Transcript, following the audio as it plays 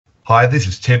Hi, this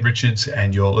is Ted Richards,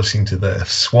 and you're listening to the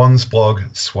Swans Blog,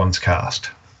 SwansCast.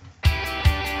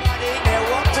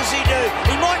 Now what does he do?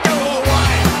 He might go all the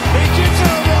way. He gives it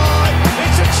a ride.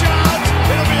 It's a chance.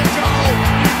 There'll be a goal.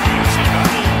 Easy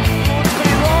money. Wants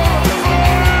to roll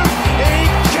through. He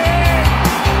can.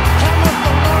 Cometh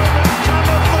the moment.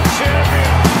 Cometh the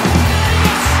champion.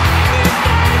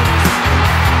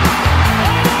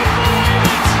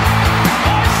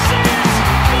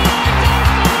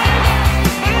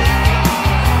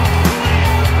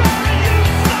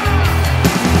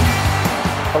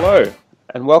 Hello,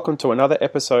 and welcome to another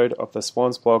episode of the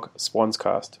Swans Blog,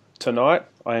 SwansCast. Tonight,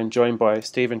 I am joined by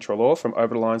Stephen Treloar from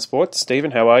Over the Line Sports.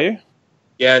 Stephen, how are you?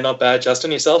 Yeah, not bad.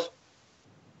 Justin, yourself?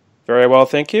 Very well,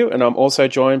 thank you. And I'm also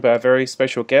joined by a very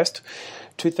special guest,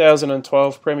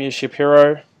 2012 Premiership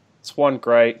hero, Swan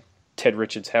great, Ted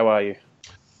Richards. How are you?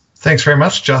 Thanks very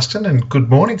much, Justin, and good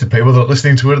morning to people that are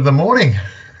listening to it in the morning.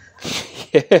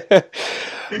 Yeah,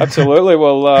 absolutely.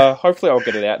 Well, hopefully I'll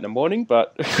get it out in the morning,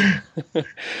 but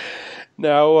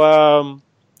now,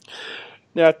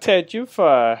 Ted, you've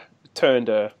turned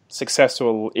a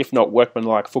successful, if not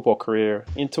workmanlike, football career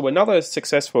into another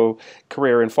successful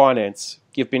career in finance.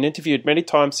 You've been interviewed many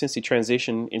times since the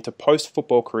transition into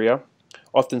post-football career,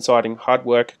 often citing hard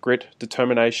work, grit,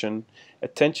 determination,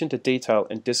 attention to detail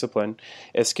and discipline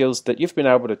as skills that you've been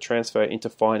able to transfer into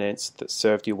finance that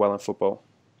served you well in football.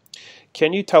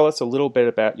 Can you tell us a little bit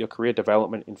about your career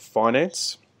development in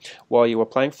finance while you were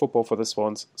playing football for the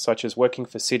Swans, such as working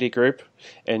for Citigroup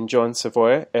and John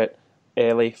Savoy at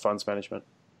Airlie Funds Management?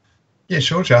 Yeah,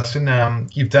 sure, Justin.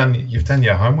 You've done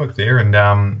your homework there, and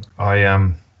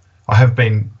I have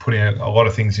been putting a lot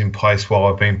of things in place while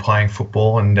I've been playing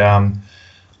football, and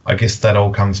I guess that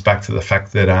all comes back to the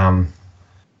fact that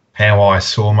how I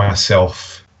saw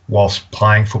myself whilst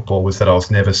playing football was that I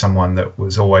was never someone that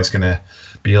was always going to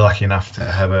be lucky enough to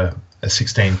have a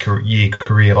 16-year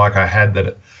career like I had.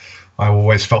 That I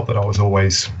always felt that I was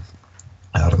always,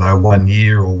 1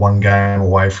 year or one game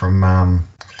away from my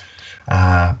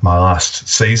last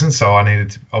season. So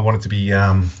I wanted to be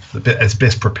as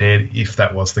best prepared if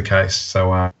that was the case.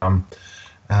 So I'm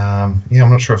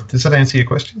not sure does that answer your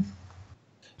question?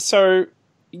 So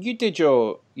you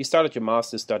started your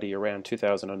master's study around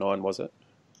 2009, was it?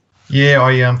 Yeah,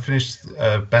 I finished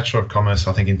a Bachelor of Commerce,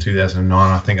 I think, in 2009.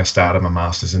 I think I started my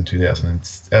Masters in 2000.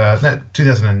 I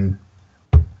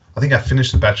think I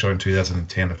finished the Bachelor in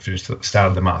 2010.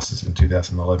 Started the Masters in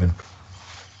 2011.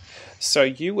 So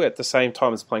you, at the same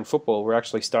time as playing football, were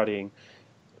actually studying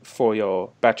for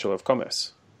your Bachelor of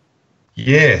Commerce?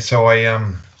 Yeah, so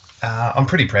I'm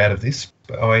pretty proud of this.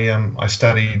 I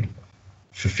studied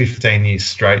for 15 years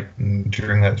straight, and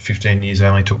during that 15 years I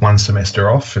only took one semester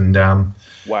off, and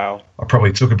wow, I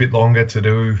probably took a bit longer to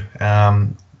do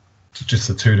just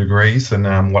the 2 degrees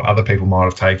than what other people might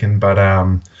have taken, but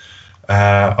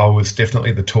I was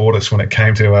definitely the tortoise when it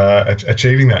came to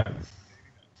achieving that.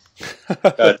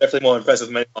 Definitely more impressive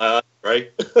than me,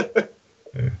 right?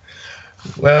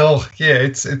 Well, yeah,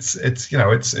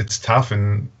 it's tough,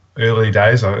 and early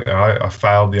days, I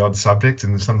failed the odd subject,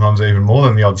 and sometimes even more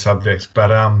than the odd subjects. But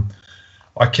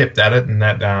I kept at it, and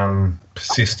that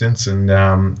persistence and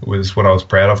was what I was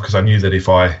proud of, because I knew that if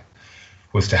I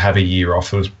was to have a year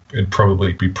off, it'd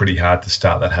probably be pretty hard to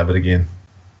start that habit again.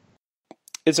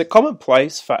 Is it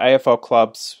commonplace for AFL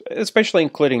clubs, especially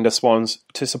including the Swans,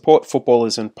 to support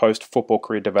footballers in post-football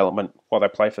career development while they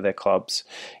play for their clubs?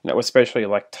 Especially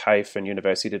like TAFE and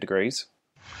university degrees.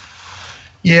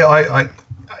 Yeah,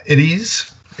 it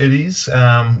is. It is.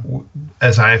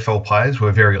 As AFL players,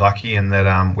 we're very lucky in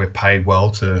that we're paid well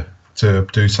to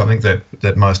do something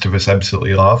that most of us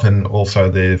absolutely love, and also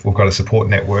we've got a support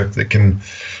network that can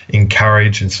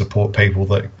encourage and support people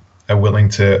that are willing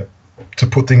to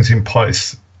put things in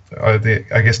place, I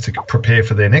guess, to prepare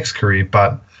for their next career.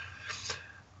 But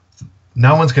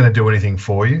no one's going to do anything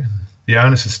for you. The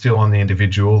onus is still on the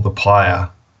individual, the player,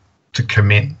 to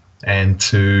commit and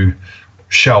to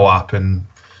show up and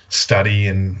study,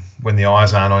 and when the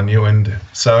eyes aren't on you. And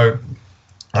so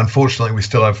unfortunately we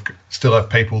still have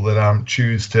people that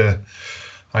choose to,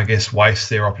 I guess, waste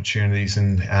their opportunities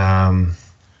and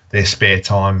their spare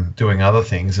time doing other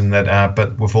things, and that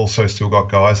but we've also still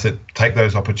got guys that take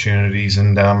those opportunities,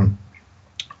 and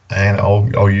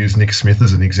I'll use Nick Smith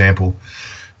as an example.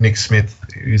 Nick Smith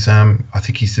is I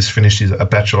think he's just finished a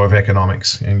Bachelor of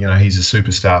Economics, and he's a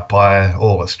superstar player,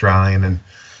 all Australian, and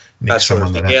Nick's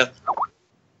someone that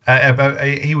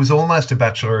he was almost a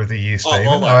Bachelor of the Year,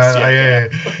 Stephen.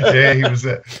 Yeah, he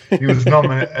was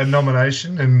a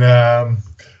nomination, and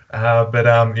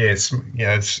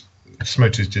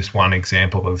Smooch is just one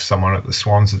example of someone at the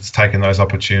Swans that's taken those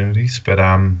opportunities. But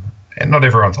And not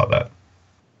everyone's like that.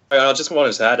 I just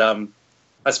wanted to add,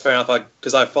 that's fair enough,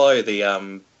 because I follow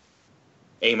the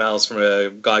emails from a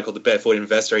guy called the Barefoot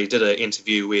Investor. He did an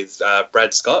interview with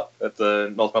Brad Scott at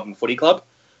the North Melbourne Footy Club,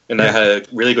 and they had a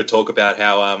really good talk about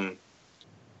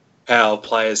how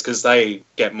players, because they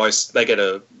get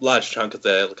a large chunk of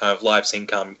their kind of life's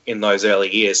income in those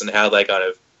early years, and how they kind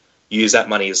of use that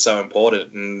money is so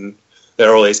important, and there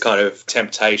are all these kind of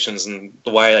temptations, and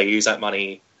the way they use that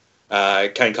money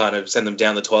can kind of send them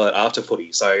down the toilet after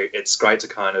footy. So it's great to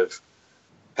kind of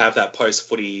have that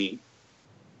post-footy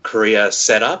career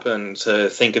set up and to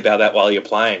think about that while you're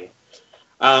playing.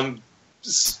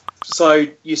 So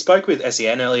you spoke with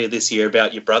SEN earlier this year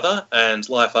about your brother and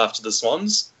life after the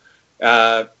Swans,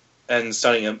 and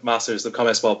studying a Masters of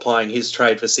Commerce while applying his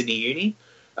trade for Sydney Uni.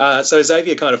 So is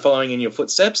Xavier kind of following in your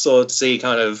footsteps, or does he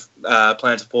kind of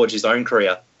plan to forge his own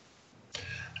career?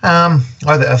 I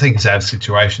think Zav's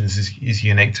situation is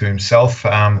unique to himself.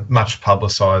 Much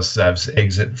publicised Zav's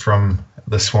exit from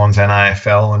the Swans and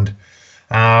AFL, and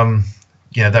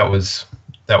that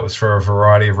was for a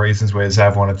variety of reasons, where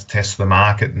Zav wanted to test the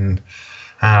market and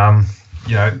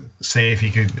see if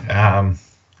he could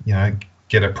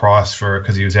get a price for it,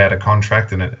 because he was out of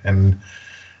contract, and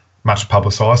much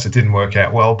publicised. It didn't work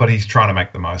out well, but he's trying to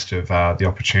make the most of the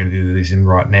opportunity that he's in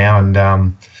right now,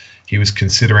 and he was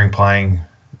considering playing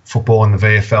football in the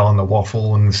VFL and the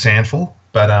Waffle and the Sandful,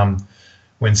 but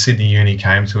when Sydney Uni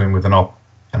came to him with an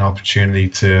opportunity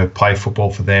to play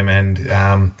football for them and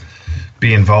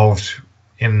be involved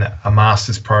in a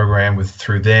master's program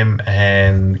through them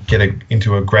and get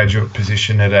into a graduate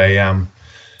position at a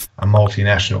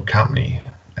multinational company,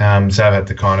 Zav had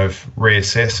to kind of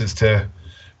reassess as to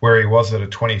where he was as a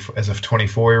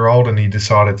 24-year-old, and he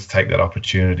decided to take that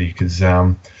opportunity because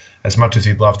as much as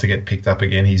he'd love to get picked up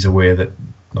again, he's aware that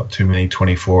not too many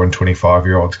 24 and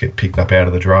 25-year-olds get picked up out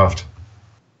of the draft.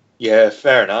 Yeah,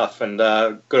 fair enough, and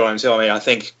good on him too. I mean, I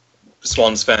think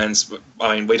Swans fans,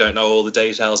 we don't know all the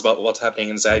details about what's happening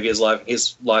in Xavier's life,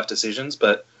 his life decisions,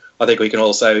 but I think we can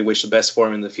also wish the best for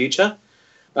him in the future.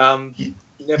 I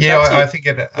think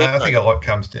a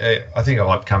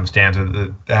lot comes down to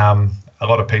the. A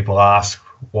lot of people ask,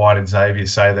 why did Xavier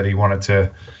say that he wanted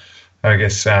to,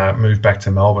 move back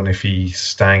to Melbourne if he's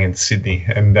staying in Sydney?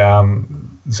 And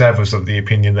Zav was of the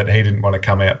opinion that he didn't want to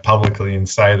come out publicly and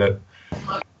say that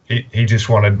he just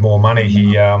wanted more money.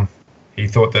 He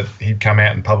thought that he'd come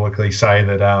out and publicly say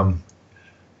that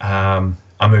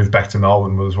I moved back to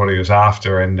Melbourne was what he was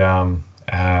after, and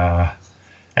I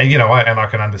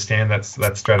can understand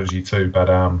that strategy too. But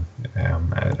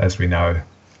as we know,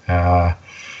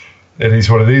 it is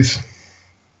what it is.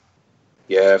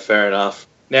 Yeah, fair enough.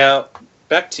 Now,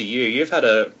 back to you. You've had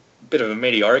a bit of a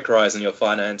meteoric rise in your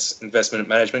finance investment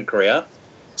management career.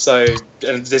 So,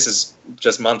 and this is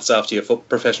just months after your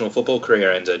professional football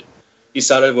career ended. You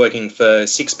started working for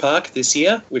Six Park this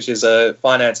year, which is a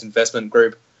finance investment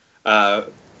group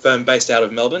firm based out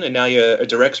of Melbourne, and now you're a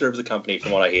director of the company,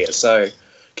 from what I hear. So,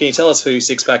 can you tell us who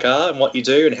Six Park are and what you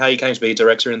do and how you came to be a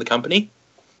director in the company?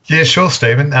 Yeah, sure,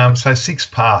 Stephen. So Six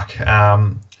Park,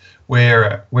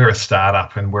 we're a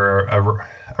startup, and we're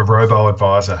a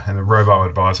robo-advisor, and a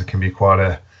robo-advisor can be quite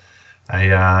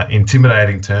a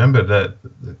intimidating term, but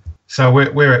so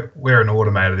we're an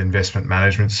automated investment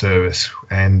management service,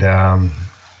 and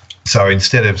so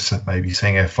instead of maybe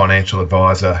seeing a financial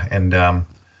advisor and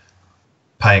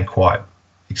paying quite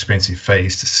expensive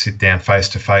fees to sit down face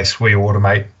to face, we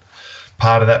automate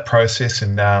part of that process,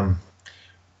 and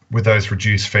with those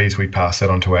reduced fees, we pass that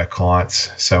on to our clients.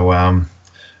 So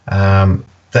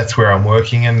that's where I'm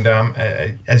working, and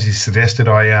as you suggested,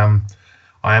 I am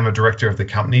a director of the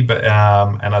company. But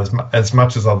and as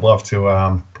much as I'd love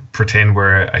to pretend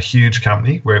we're a huge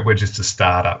company, we're just a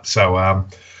startup. So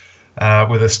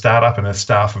with a startup and a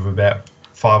staff of about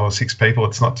 5 or 6 people,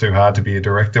 it's not too hard to be a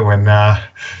director when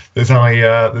there's only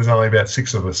about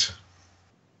 6 of us.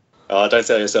 Oh, don't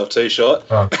sell yourself too short.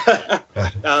 Oh.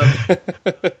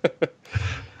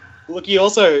 Look, you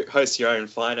also host your own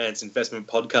finance investment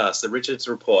podcast, The Richards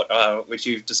Report, which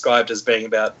you've described as being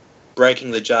about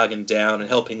breaking the jargon down and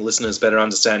helping listeners better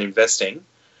understand investing.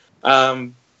 I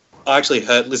actually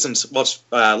listened to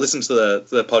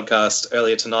the podcast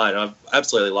earlier tonight, and I've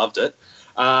absolutely loved it.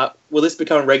 Will this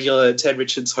become a regular Ted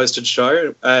Richards hosted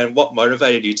show? And what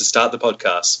motivated you to start the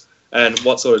podcast? And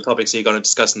what sort of topics are you going to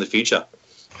discuss in the future?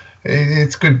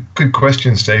 It's good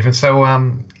question, Stephen. So,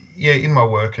 in my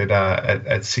work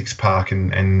at Six Park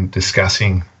and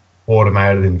discussing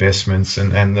automated investments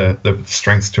and the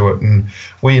strengths to it, and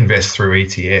we invest through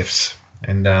ETFs.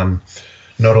 And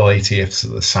not all ETFs are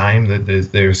the same.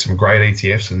 There are some great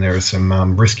ETFs and there are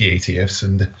some risky ETFs.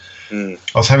 And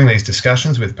I was having these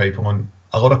discussions with people, and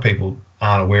a lot of people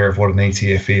aren't aware of what an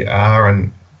ETF are,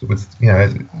 and with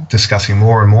discussing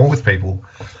more and more with people,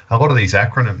 a lot of these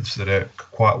acronyms that are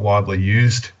quite widely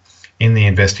used in the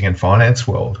investing and finance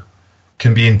world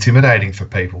can be intimidating for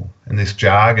people, and this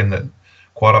jargon that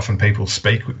quite often people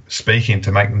speak in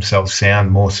to make themselves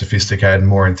sound more sophisticated and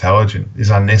more intelligent is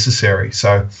unnecessary.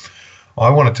 So I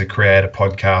wanted to create a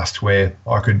podcast where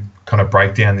I could kind of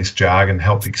break down this jargon,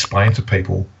 help explain to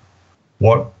people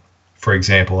what, for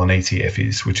example, an ETF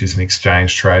is, which is an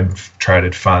exchange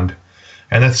traded fund.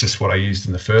 And that's just what I used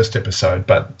in the first episode.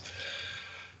 But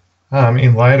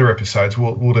in later episodes,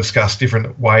 we'll discuss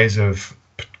different ways of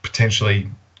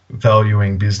potentially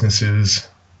valuing businesses,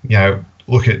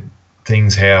 look at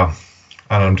things how,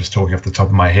 and I'm just talking off the top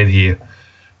of my head here,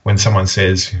 when someone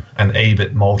says an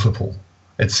EBIT multiple,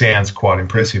 it sounds quite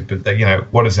impressive, but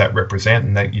what does that represent?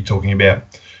 And that you're talking about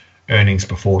earnings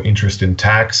before interest and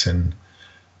tax, and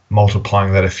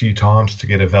multiplying that a few times to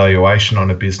get a valuation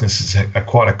on a business is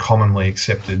quite a commonly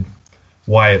accepted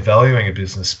way of valuing a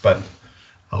business. But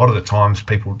a lot of the times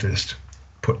people just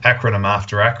put acronym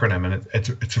after acronym, and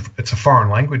it's a foreign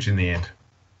language in the end.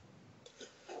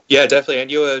 Yeah, definitely.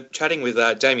 And you were chatting with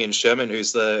Damien Sherman,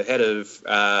 who's the head of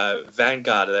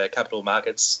Vanguard, their capital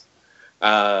markets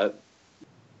kind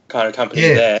of company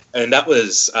there, and that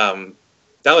was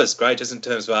great, just in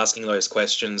terms of asking those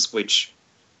questions, which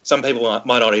some people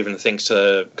might not even think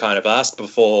to kind of ask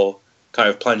before kind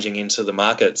of plunging into the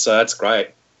market. So that's great.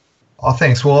 Oh,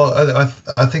 thanks. Well,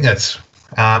 I think that's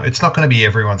it's not going to be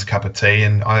everyone's cup of tea,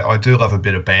 and I do love a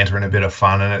bit of banter and a bit of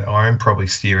fun, and I am probably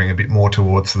steering a bit more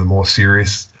towards the more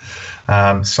serious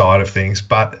side of things.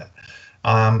 But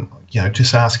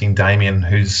just asking Damien,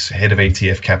 who's head of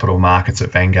ETF capital markets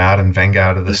at Vanguard, and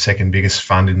Vanguard are the second biggest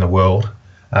fund in the world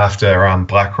after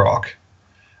BlackRock,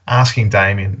 asking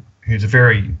Damien, who's a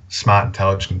very smart,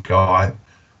 intelligent guy,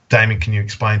 Damien, can you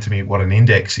explain to me what an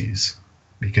index is?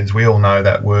 Because we all know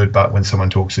that word, but when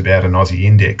someone talks about an Aussie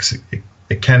index,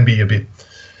 it can be a bit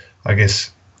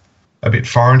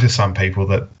foreign to some people,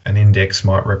 that an index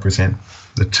might represent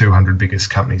the 200 biggest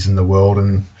companies in the world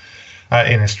and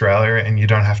in Australia, and you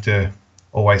don't have to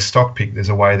always stock pick. There's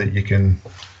a way that you can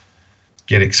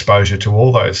get exposure to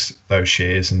all those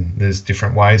shares, and there's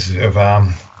different ways of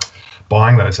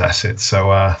buying those assets.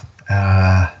 So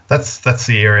that's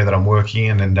the area that I'm working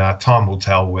in, and time will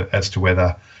tell as to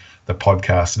whether the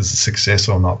podcast is a success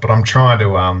or not. But I'm trying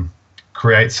to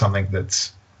create something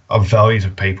that's of value to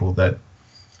people that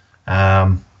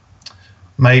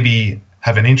maybe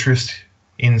have an interest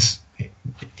in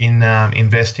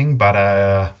investing,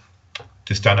 but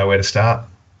just don't know where to start.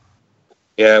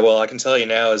 Yeah, well, I can tell you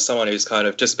now, as someone who's kind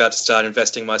of just about to start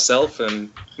investing myself,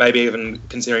 and maybe even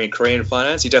considering a career in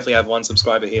finance, you definitely have one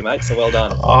subscriber here, mate. So well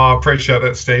done. Oh, I appreciate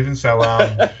that, Stephen. So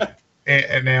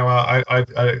and now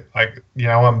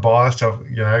I'm biased.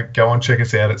 Go and check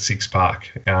us out at Six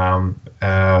Park. We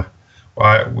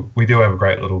do have a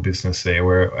great little business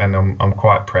there, and I'm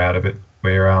quite proud of it.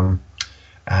 We're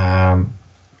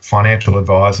financial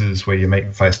advisors where you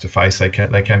meet face to face. They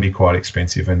can be quite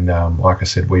expensive, and like I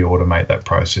said, we automate that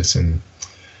process, and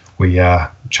we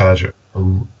charge a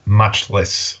much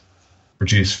less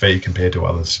reduced fee compared to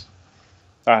others.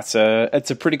 It's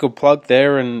a pretty good plug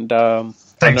there, and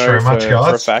thanks very much,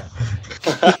 guys. For a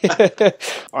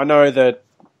fact, I know that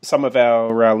some of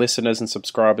our listeners and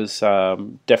subscribers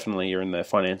definitely are in the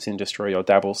finance industry or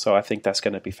dabble, so I think that's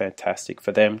going to be fantastic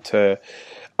for them to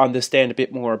understand a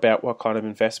bit more about what kind of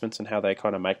investments and how they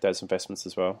kind of make those investments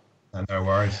as well. No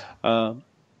worries.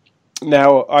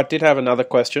 Now, I did have another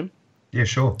question. Yeah,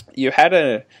 sure. You had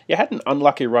an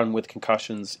unlucky run with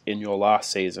concussions in your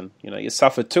last season. You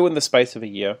suffered 2 in the space of a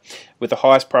year, with the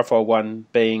highest profile one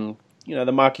being,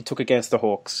 the mark you took against the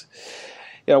Hawks.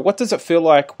 What does it feel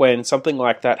like when something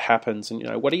like that happens?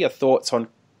 And, what are your thoughts on,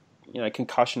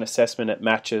 concussion assessment at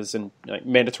matches and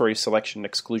mandatory selection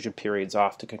exclusion periods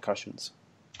after concussions?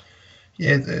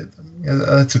 Yeah,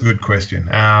 that's a good question.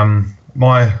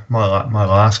 My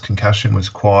last concussion was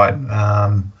quite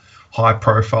high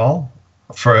profile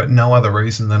for no other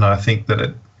reason than I think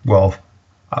that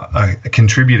a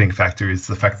contributing factor is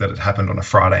the fact that it happened on a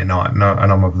Friday night. And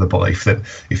I'm of the belief that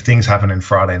if things happen in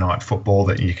Friday night football,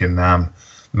 that you can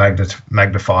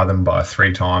magnify them by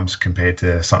 3 times compared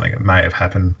to something that may have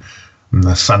happened in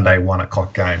the Sunday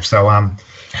 1:00 game. So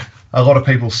a lot of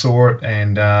people saw it,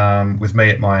 and with me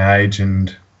at my age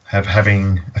and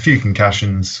having a few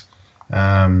concussions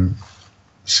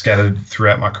scattered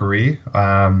throughout my career,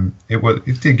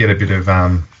 it did get a bit of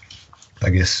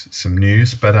some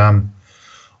news. But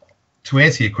to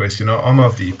answer your question, I'm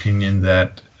of the opinion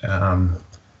that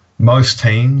most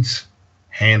teams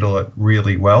handle it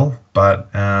really well, but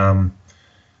I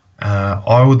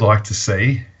would like to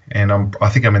see, and I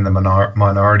think I'm in the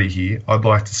minority here, I'd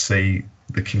like to see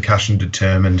the concussion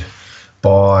determined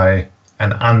by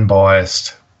an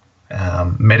unbiased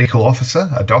medical officer,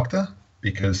 a doctor,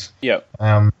 because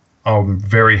I'm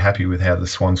very happy with how the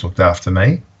Swans looked after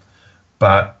me.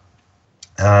 But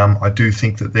I do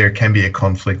think that there can be a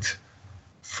conflict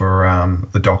for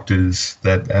the doctors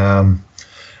that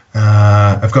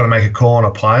have got to make a call on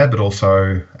a player, but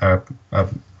also are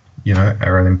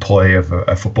an employee of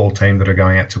a football team that are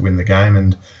going out to win the game.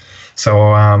 And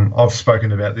so I've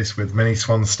spoken about this with many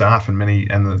Swans staff and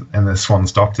the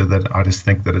Swans doctor, that I just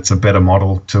think that it's a better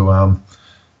model to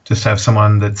just have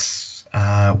someone that's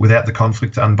without the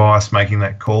conflict, unbiased, making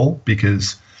that call,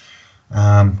 because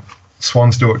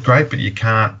Swans do it great, but you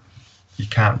can't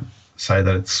say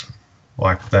that it's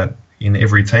like that in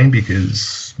every team,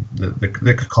 because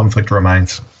the conflict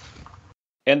remains.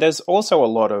 And there's also a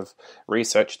lot of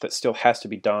research that still has to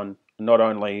be done, not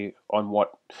only on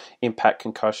what impact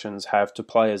concussions have to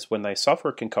players when they suffer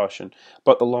a concussion,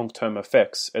 but the long-term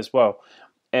effects as well.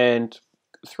 And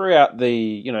throughout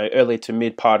the early to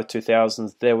mid part of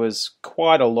 2000s, there was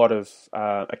quite a lot of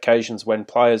occasions when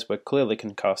players were clearly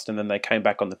concussed and then they came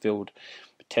back on the field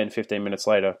 10, 15 minutes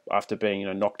later after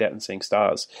being knocked out and seeing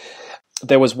stars.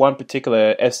 There was one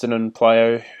particular Essendon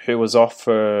player who was off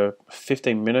for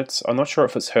 15 minutes. I'm not sure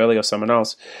if it's Hurley or someone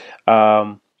else.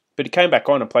 But he came back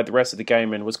on and played the rest of the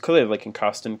game and was clearly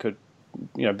concussed and could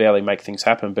barely make things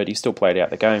happen, but he still played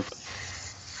out the game.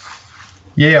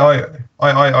 Yeah,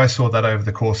 I saw that over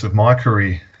the course of my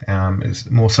career. It's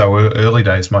more so early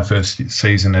days. My first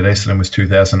season at Essendon was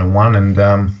 2001, and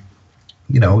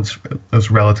it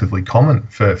was relatively common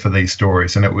for these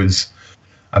stories, and it was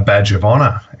a badge of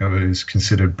honour. It was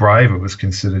considered brave. It was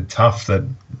considered tough that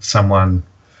someone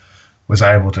was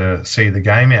able to see the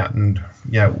game out. And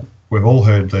we've all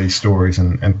heard these stories,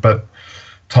 but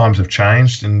times have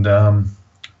changed, and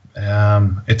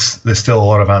there's still a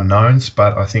lot of unknowns.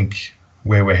 But I think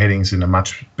where we're heading is in a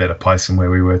much better place than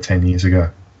where we were 10 years ago.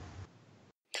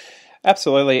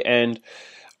 Absolutely, and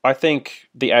I think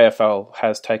the AFL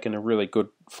has taken a really good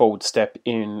forward step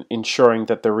in ensuring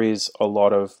that there is a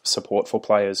lot of support for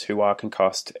players who are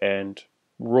concussed, and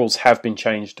rules have been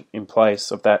changed in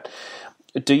place of that.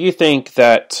 Do you think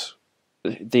that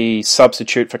the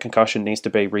substitute for concussion needs to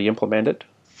be re-implemented?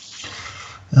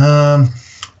 I'm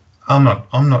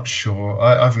not sure.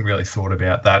 I haven't really thought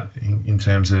about that in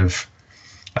terms of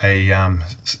a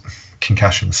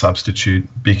concussion substitute,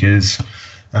 because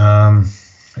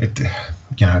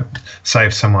say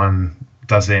if someone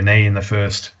does their knee in the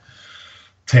first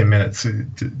 10 minutes,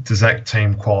 does that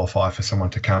team qualify for someone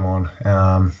to come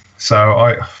on? So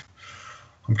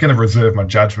I'm going to reserve my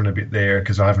judgment a bit there,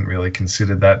 because I haven't really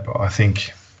considered that. But I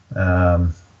think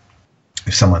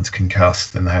if someone's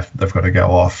concussed, then they've got to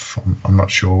go off. I'm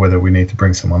not sure whether we need to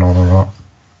bring someone on or not.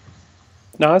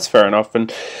 No, that's fair enough.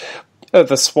 And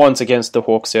the Swans against the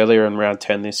Hawks earlier in round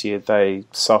 10 this year, they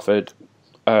suffered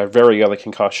a very early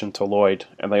concussion to Lloyd,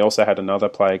 and they also had another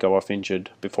player go off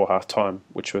injured before half-time,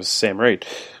 which was Sam Reid.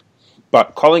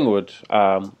 But Collingwood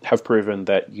have proven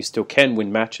that you still can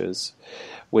win matches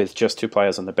with just two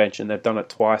players on the bench, and they've done it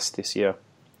twice this year.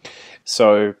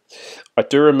 So I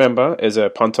do remember as a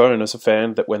punter and as a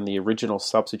fan that when the original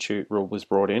substitute rule was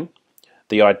brought in,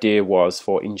 the idea was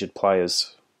for injured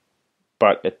players,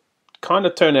 but it kind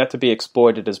of turned out to be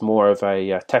exploited as more of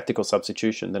a tactical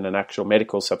substitution than an actual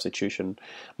medical substitution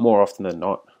more often than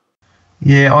not.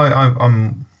 Yeah,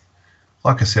 I'm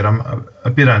like I said, I'm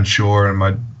a bit unsure in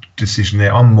my decision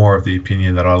there. I'm more of the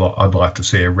opinion that I'd like to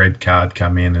see a red card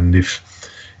come in, and if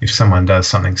someone does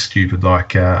something stupid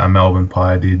like a Melbourne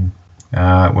player did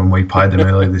when we played them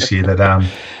earlier this year,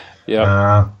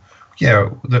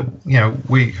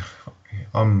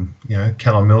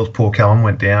 Callum Mills, poor Callum,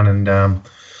 went down, and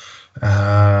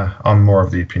I'm more of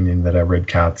the opinion that our red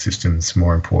card system is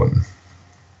more important.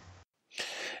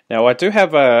 Now, I do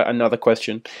have another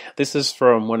question. This is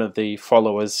from one of the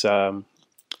followers.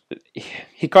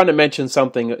 He kind of mentioned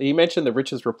something. He mentioned the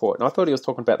Richards report, and I thought he was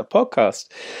talking about the podcast.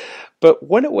 But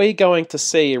when are we going to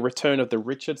see a return of the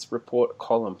Richards report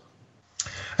column?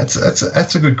 That's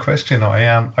a good question.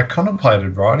 I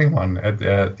contemplated writing one at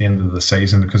the end of the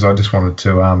season, because I just wanted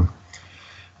to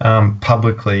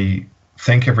publicly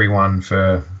thank everyone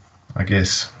for, I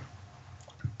guess,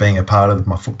 being a part of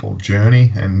my football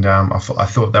journey, and I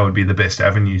thought that would be the best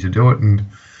avenue to do it. And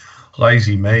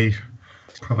lazy me,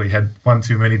 probably had one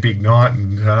too many big night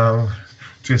and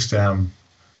just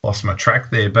lost my track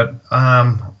there. But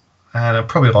and I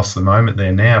probably lost the moment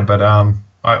there now, but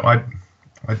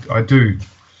I do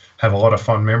have a lot of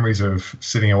fond memories of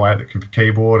sitting away at the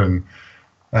keyboard and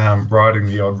writing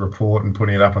the odd report and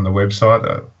putting it up on the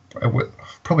website.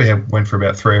 Probably went for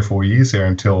about 3 or 4 years there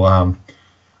until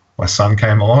my son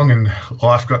came along and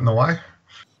life got in the way.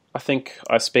 I think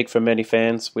I speak for many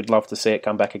fans. We'd love to see it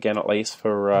come back again at least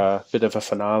for a bit of a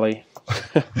finale.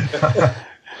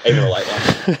 Even a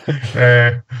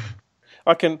late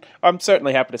one. I'm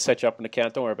certainly happy to set you up an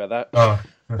account. Don't worry about that. Oh.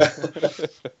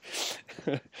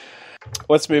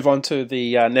 Let's move on to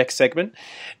the next segment.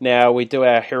 Now we do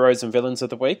our heroes and villains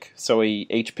of the week. So we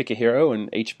each pick a hero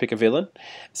and each pick a villain.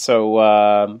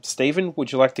 So Stephen,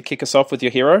 would you like to kick us off with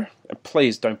your hero? And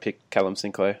please don't pick Callum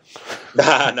Sinclair. No,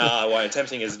 I won't.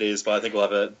 Tempting as it is, but I think we'll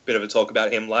have a bit of a talk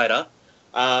about him later.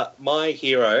 My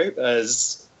hero,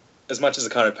 as much as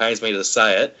it kind of pains me to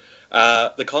say it,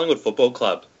 the Collingwood Football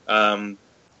Club.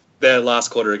 Their last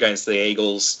quarter against the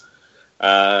Eagles,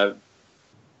 they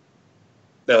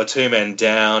were 2 men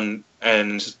down,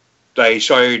 and they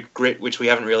showed grit, which we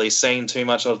haven't really seen too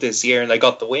much of this year, and they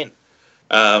got the win.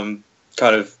 Kind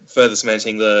of further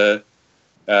cementing the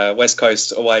West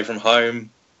Coast away from home.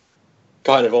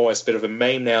 Kind of almost a bit of a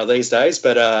meme now these days,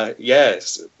 but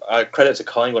yes, credit to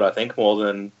Collingwood, I think, more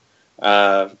than...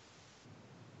 and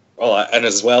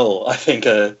as well, I think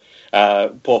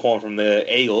poor form from the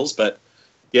Eagles, but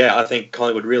yeah, I think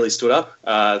Collingwood really stood up.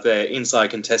 Their inside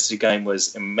contested game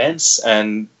was immense,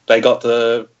 and they got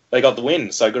the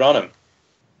win. So good on them.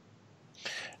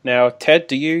 Now, Ted,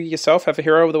 do you yourself have a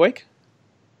hero of the week?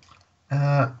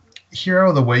 Hero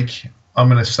of the week, I'm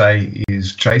going to say,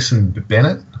 is Jason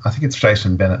Bennett. I think it's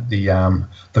Jason Bennett,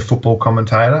 the football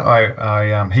commentator.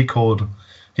 He called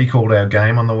our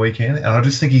game on the weekend, and I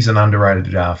just think he's an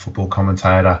underrated football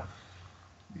commentator.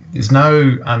 There's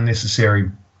no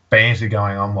unnecessary banter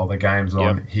going on while the game's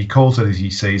on. Yep. He calls it as he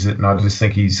sees it, and I just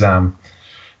think he's an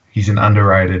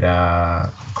underrated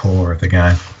caller of the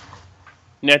game.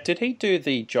 Now, did he do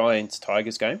the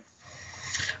Giants-Tigers game?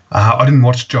 I didn't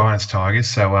watch Giants-Tigers,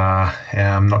 so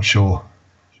I'm not sure.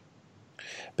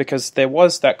 Because there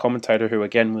was that commentator who,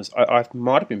 again, was... I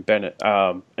might have been Bennett.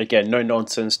 Again, no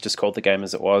nonsense, just called the game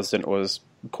as it was, and it was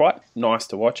quite nice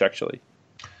to watch, actually.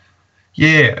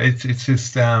 Yeah, it's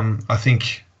just... I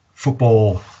think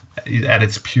football... at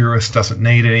its purest, doesn't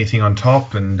need anything on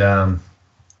top, and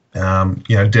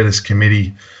Dennis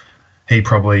Committee, he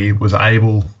probably was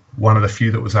one of the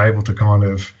few that was able to kind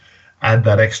of add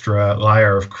that extra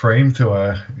layer of cream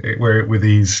to with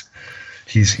his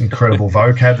incredible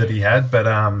vocab that he had. But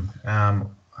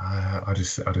I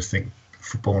just think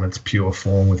football in its pure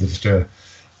form with just a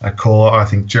caller. I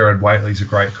think Gerard Whateley's a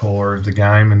great caller of the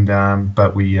game, and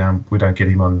but we don't get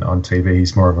him on TV.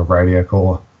 He's more of a radio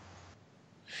caller.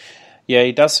 Yeah,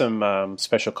 he does some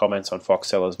special comments on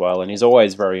Foxtel as well, and he's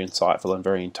always very insightful and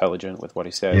very intelligent with what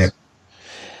he says. Yeah.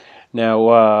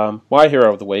 Now, my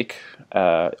hero of the week,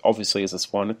 obviously, is a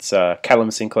Swan. It's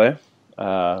Callum Sinclair.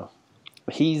 Now,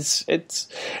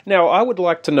 I would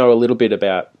like to know a little bit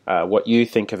about what you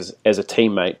think of as a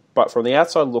teammate, but from the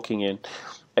outside looking in,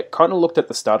 it kind of looked at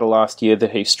the start of last year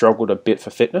that he struggled a bit for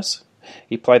fitness.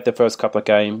 He played the first couple of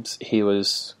games. He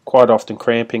was quite often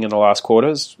cramping in the last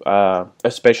quarters,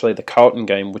 especially the Carlton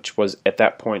game, which was at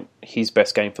that point his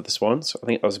best game for the Swans. I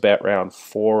think it was about round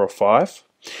 4 or 5.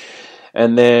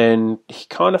 And then he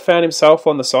kind of found himself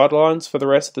on the sidelines for the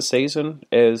rest of the season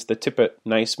as the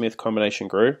Tippett-Naismith combination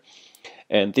grew.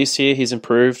 And this year he's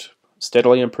improved,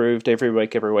 steadily improved every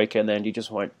week, and then he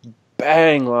just went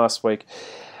bang last week.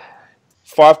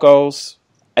 5 goals,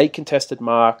 8 contested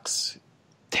marks,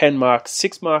 10 marks,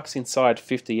 6 marks inside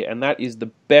 50, and that is the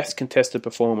best contested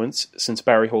performance since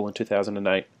Barry Hall in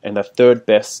 2008, and the third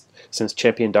best since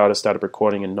Champion Data started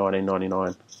recording in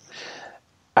 1999.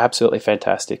 Absolutely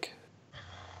fantastic.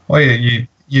 Well, yeah,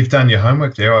 you've done your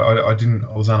homework there. I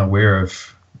was unaware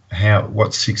of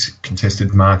what 6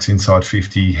 contested marks inside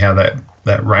 50, how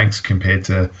that ranks compared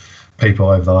to people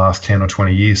over the last 10 or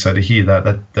 20 years. So to hear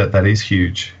that is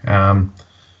huge.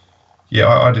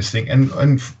 I just think,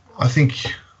 and I think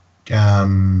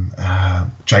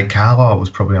Jake Carlisle was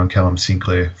probably on Callum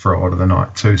Sinclair for a lot of the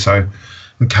night too. So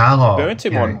Carlisle burnt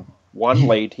him on one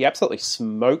lead. He absolutely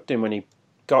smoked him when he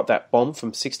got that bomb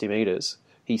from 60 metres.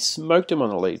 He smoked him on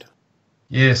the lead.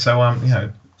 Yeah, so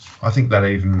I think that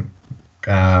even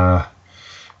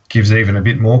gives even a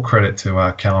bit more credit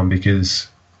to Callum, because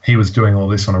he was doing all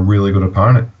this on a really good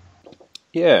opponent.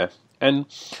 Yeah, and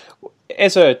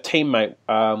as a teammate,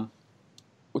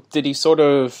 did he sort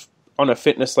of, on a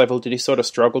fitness level, did he sort of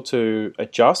struggle to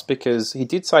adjust? Because he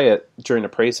did say it during the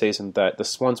preseason that the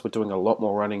Swans were doing a lot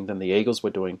more running than the Eagles were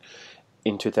doing.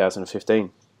 in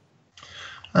 2015?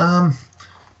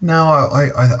 No,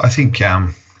 I think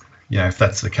if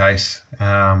that's the case,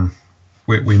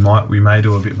 we may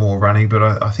do a bit more running,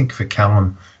 but I think for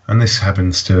Callum, and this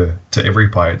happens to every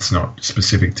player, it's not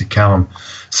specific to Callum.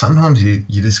 Sometimes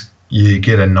you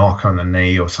get a knock on the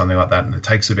knee or something like that, and it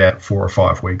takes about 4 or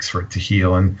 5 weeks for it to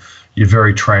heal, and you're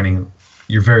very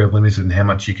limited in how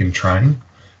much you can train,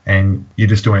 and you're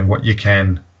just doing what you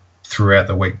can throughout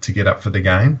the week to get up for the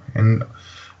game. And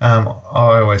I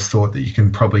always thought that you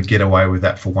can probably get away with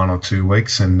that for 1 or 2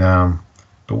 weeks, and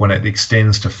but when it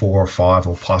extends to 4 or 5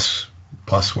 or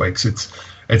plus weeks,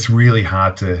 it's really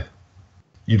hard to.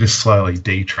 You're just slowly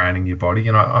detraining your body.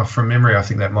 And from memory, I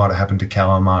think that might have happened to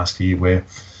Callum last year, where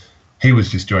he was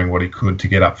just doing what he could to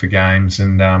get up for games,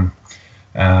 and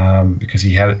because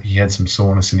he had some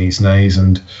soreness in his knees,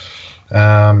 and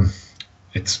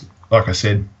it's like I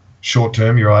said, short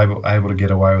term you're able to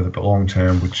get away with it, but long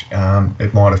term, which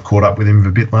it might have caught up with him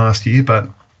a bit last year. But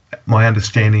my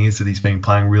understanding is that he's been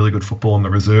playing really good football in the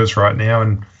reserves right now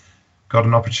and got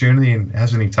an opportunity, and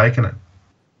hasn't he taken it?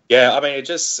 Yeah, I mean, it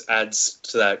just adds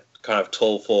to that kind of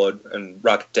tall forward and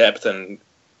ruck depth, and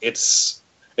it's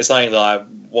something that I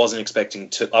wasn't expecting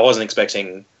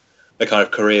a kind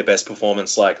of career best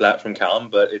performance like that from Callum,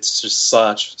 but it's just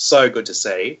so good to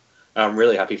see. I'm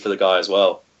really happy for the guy as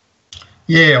well.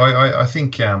 Yeah, I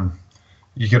think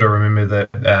you got to remember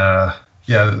that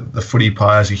the footy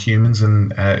players are humans,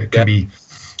 and it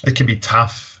can be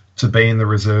tough to be in the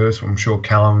reserves. I'm sure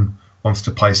Callum wants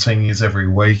to play seniors every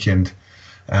week, and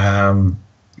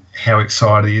how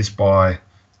excited he is by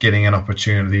getting an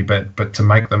opportunity, but to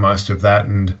make the most of that,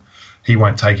 and he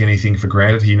won't take anything for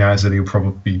granted. He knows that he'll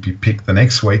probably be picked the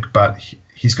next week, but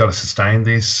he's got to sustain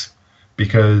this,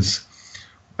 because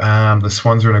the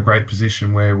Swans are in a great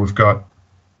position where we've got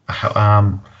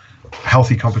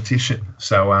healthy competition.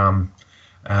 So I'm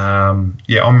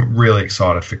really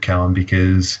excited for Callum,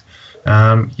 because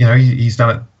he's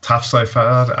done it tough so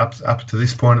far up to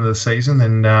this point of the season,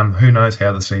 and who knows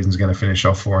how the season's going to finish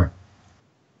off for him.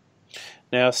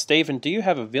 Now, Stephen, do you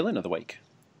have a villain of the week?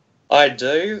 I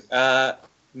do.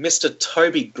 Mr.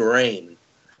 Toby Green.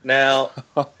 Now,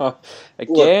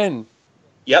 again. Look,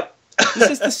 yep.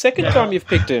 This is the second time you've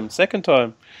picked him. Second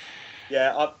time.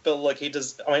 Yeah, but look, he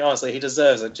does. I mean, honestly, he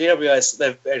deserves it. GWS,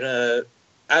 they've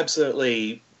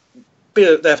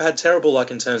been they've had terrible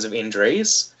luck in terms of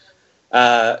injuries.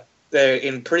 They're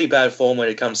in pretty bad form when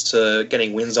it comes to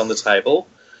getting wins on the table.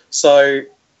 So,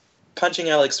 punching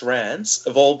Alex Rance,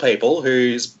 of all people,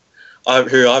 who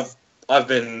I've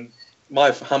been,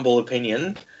 my humble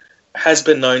opinion, has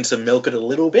been known to milk it a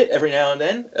little bit every now and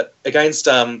then. Against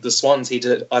the Swans,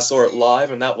 I saw it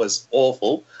live, and that was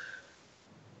awful.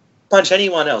 Punch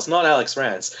anyone else, not Alex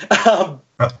Rance.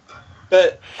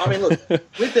 But I mean, look,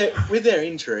 with their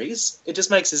injuries, it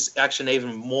just makes his action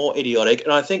even more idiotic.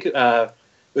 And I think it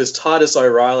was Titus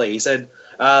O'Reilly. He said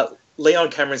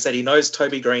Leon Cameron said he knows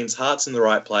Toby Green's heart's in the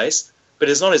right place, but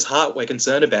it's not his heart we're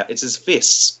concerned about; it's his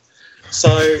fists. So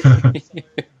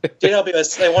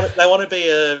GWS, they want to be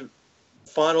a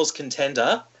finals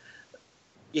contender.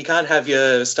 You can't have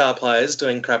your star players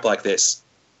doing crap like this.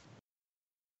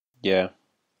 Yeah,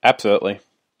 absolutely.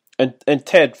 And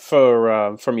Ted,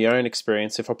 from your own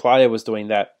experience, if a player was doing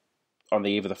that on the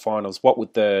eve of the finals, what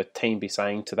would the team be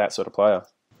saying to that sort of player?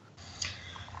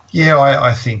 Yeah,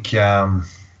 I think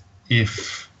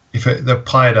if the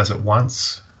player does it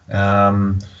once,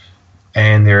 and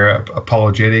they're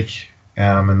apologetic,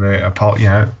 and they're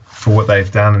for what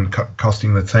they've done and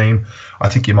costing the team, I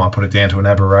think you might put it down to an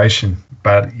aberration.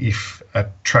 But if a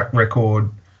track record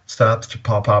starts to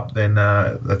pop up, then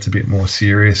that's a bit more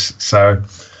serious. So,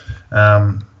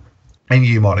 and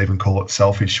you might even call it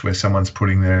selfish, where someone's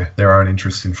putting their own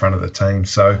interests in front of the team.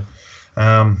 So,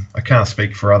 I can't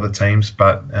speak for other teams,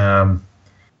 but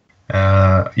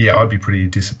I'd be pretty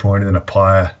disappointed in a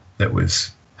player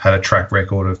that had a track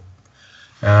record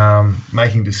of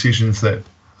making decisions that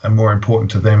are more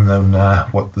important to them than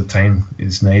what the team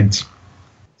needs.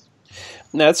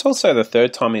 Now, it's also the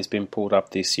third time he's been pulled up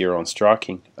this year on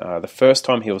striking. The first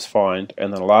time he was fined,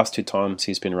 and then the last 2 times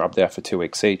he's been rubbed out for 2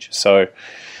 weeks each. So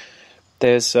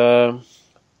there's a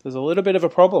little bit of a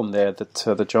problem there that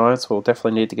the Giants will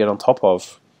definitely need to get on top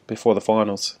of before the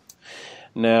finals.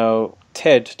 Now,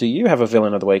 Ted, do you have a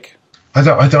villain of the week? I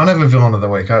don't have a villain of the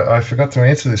week. I forgot to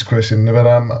answer this question,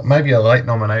 but maybe a late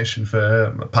nomination for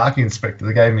a parking inspector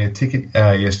that gave me a ticket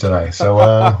yesterday. So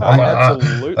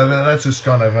absolutely, that's just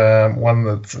kind of one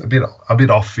that's a bit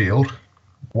off field,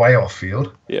 way off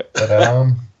field. Yeah.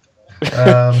 But,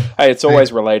 hey, it's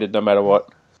always related, no matter what.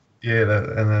 Yeah,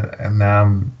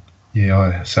 Yeah,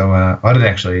 I didn't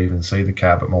actually even see the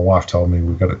car, but my wife told me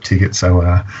we got a ticket,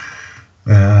 so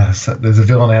there's a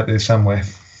villain out there somewhere.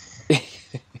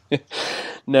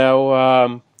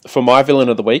 Now, for my villain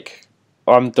of the week,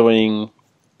 I'm doing...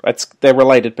 They're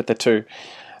related, but they're two.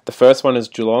 The first one is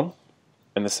Geelong,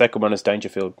 and the second one is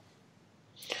Dangerfield.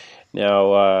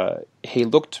 Now, he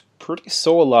looked pretty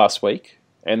sore last week,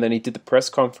 and then he did the press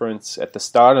conference at the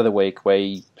start of the week where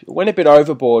he went a bit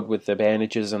overboard with the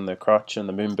bandages and the crutch and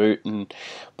the moon boot and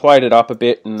played it up a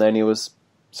bit, and then he was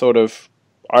sort of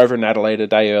over in Adelaide a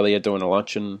day earlier doing a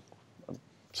luncheon,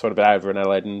 sort of over in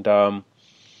Adelaide, and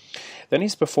then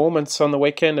his performance on the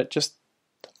weekend, it just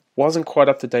wasn't quite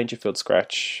up to Dangerfield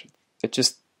scratch. It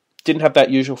just didn't have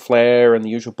that usual flair and the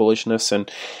usual bullishness,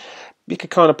 and you could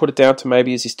kind of put it down to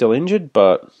maybe is he still injured,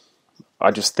 but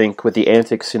I just think with the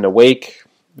antics in the week,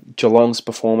 Geelong's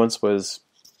performance was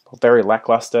very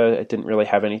lackluster. It didn't really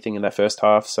have anything in that first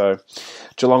half, so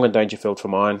Geelong and Dangerfield for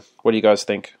mine. What do you guys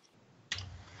think?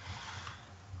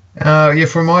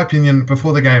 From my opinion,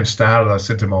 before the game started, I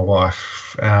said to my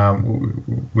wife,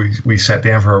 we sat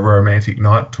down for a romantic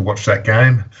night to watch that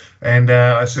game, and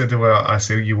I said to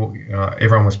her,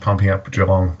 everyone was pumping up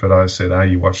Geelong, but I said,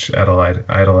 you watch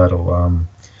Adelaide will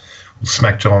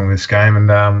smack Geelong this game, and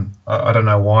I don't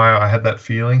know why I had that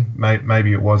feeling.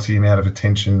 Maybe it was the amount of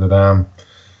attention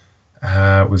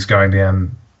that was going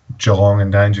down Geelong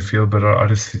and Dangerfield, but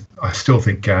I still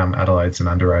think Adelaide's an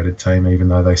underrated team, even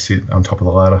though they sit on top of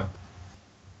the ladder.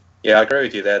 Yeah, I agree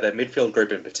with you there. Their midfield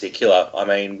group in particular, I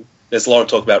mean, there's a lot of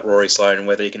talk about Rory Sloane and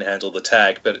whether he can handle the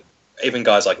tag, but even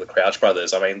guys like the Crouch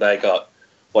brothers, I mean, they got,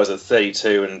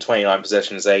 32 and 29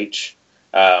 possessions each,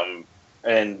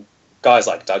 and guys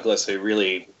like Douglas who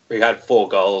had 4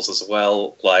 goals as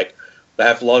well. Like, they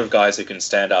have a lot of guys who can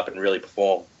stand up and really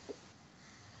perform.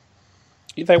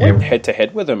 They went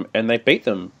head-to-head with them, and they beat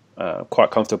them quite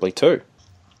comfortably too.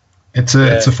 It's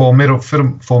a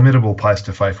formidable place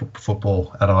to play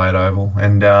football, Adelaide Oval.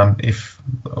 And if,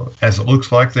 as it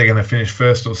looks like, they're going to finish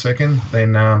first or second,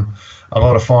 then a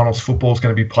lot of finals football is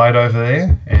going to be played over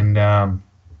there. And I'm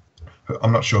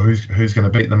not sure who's going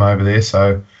to beat them over there.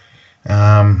 So,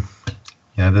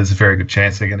 there's a very good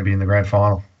chance they're going to be in the grand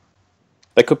final.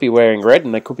 They could be wearing red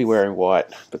and they could be wearing white.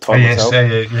 But time will tell.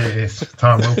 Yes.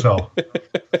 Time will tell.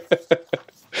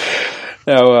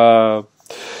 Now,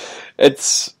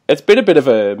 it's been a bit of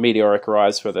a meteoric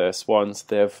rise for the Swans.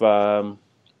 They've kind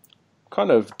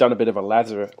of done a bit of a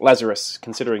Lazarus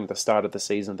considering the start of the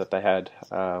season that they had,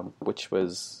 which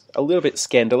was a little bit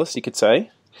scandalous, you could say.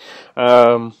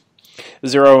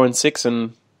 0-6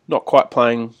 and not quite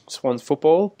playing Swans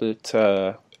football, but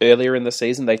earlier in the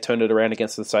season they turned it around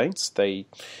against the Saints. They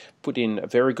put in a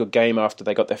very good game after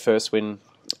they got their first win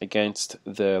against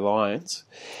the Lions.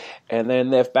 And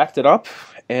then they've backed it up,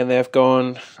 and they've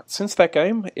gone, since that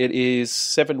game, it is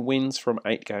 7 wins from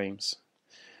 8 games.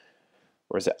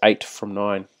 Or is it 8 from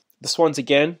 9? The Swans,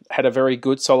 again, had a very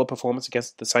good, solid performance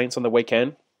against the Saints on the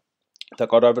weekend. They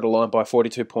got over the line by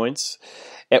 42 points.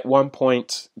 At one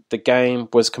point, the game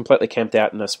was completely camped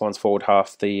out in the Swans forward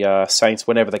half. The Saints,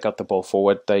 whenever they got the ball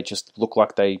forward, they just looked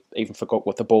like they even forgot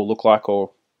what the ball looked like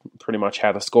or pretty much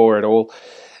how to score at all.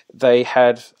 They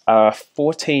had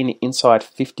 14 inside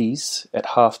 50s at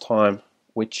halftime,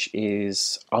 which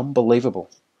is unbelievable.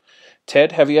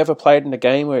 Ted, have you ever played in a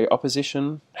game where your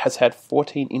opposition has had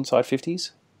 14 inside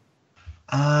 50s?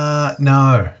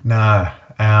 No.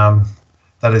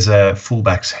 That is a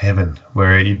fullback's heaven,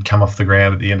 where you'd come off the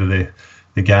ground at the end of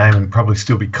the game and probably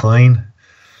still be clean,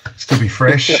 still be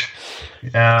fresh.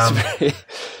 Yeah.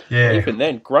 Even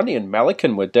then, Grundy and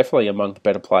Malikan were definitely among the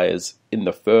better players in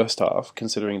the first half,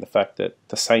 considering the fact that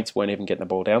the Saints weren't even getting the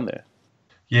ball down there.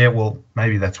 Yeah, well,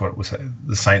 maybe that's what it was.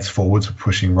 The Saints forwards were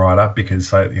pushing right up because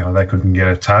they couldn't get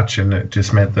a touch, and it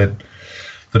just meant that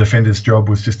the defender's job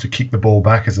was just to kick the ball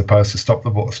back as opposed to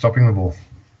stopping the ball.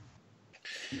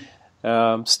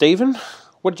 Stephen,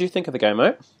 what did you think of the game,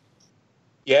 mate?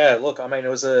 Yeah, look, I mean, it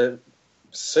was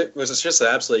just an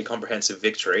absolutely comprehensive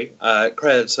victory.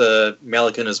 Credit to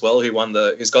Malikan as well,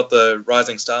 who's got the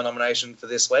Rising Star nomination for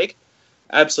this week.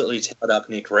 Absolutely tied up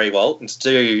Nick Rewalt, and to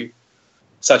do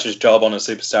such a job on a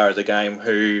superstar of the game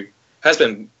who has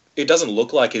been. It doesn't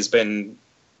look like he's been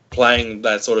playing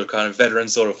that sort of kind of veteran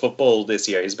sort of football this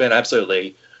year. He's been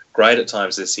absolutely great at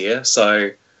times this year. So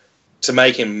to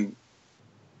make him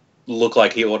look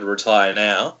like he ought to retire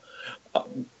now,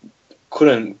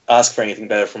 couldn't ask for anything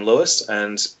better from Lewis,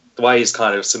 and the way he's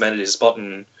kind of cemented his spot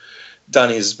and done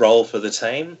his role for the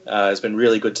team has been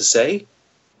really good to see.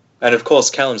 And of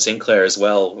course, Callum Sinclair as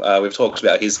well. We've talked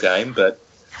about his game, but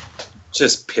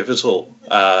just pivotal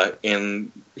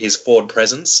in his forward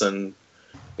presence and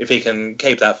if he can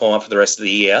keep that form up for the rest of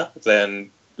the year,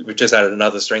 then we've just added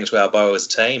another string to our bow as a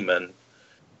team, and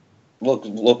look,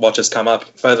 watch us come up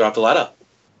further up the ladder.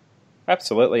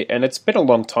 Absolutely, and it's been a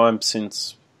long time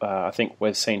since I think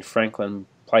we've seen Franklin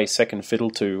play second fiddle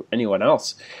to anyone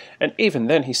else. And even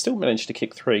then, he still managed to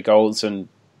kick 3 goals and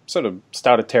sort of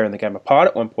started tearing the game apart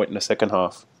at one point in the second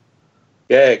half.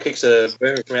 Yeah, kicks a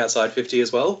boomer from outside 50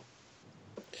 as well.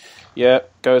 Yeah,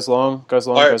 goes long, goes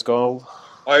goal.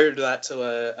 I owed that to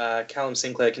a Callum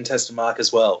Sinclair contested mark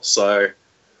as well. So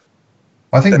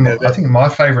I think my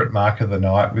favourite mark of the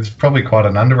night was probably quite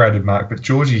an underrated mark, but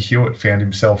Georgie Hewitt found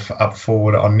himself up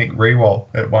forward on Nick Riewoldt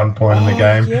at one point in the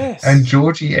game. Yes. And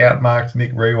Georgie outmarked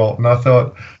Nick Riewoldt, and I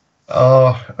thought,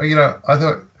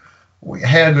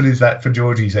 how good is that for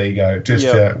Georgie's ego? Just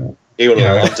he would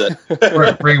have loved it.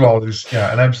 Riewoldt is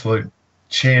an absolute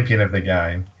champion of the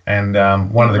game and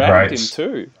one of the greats.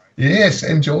 Him too. Yes,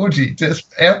 and Georgie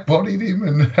just outbodied him,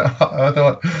 and I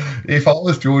thought if I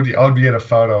was Georgie, I'd be at a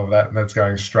photo of that, and that's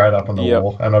going straight up on the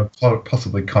wall, and I'd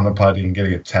possibly contemplating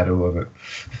getting a tattoo of it.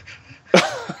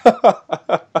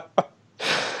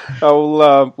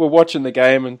 We're watching the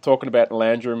game and talking about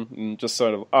Landrum, and just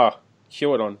sort of,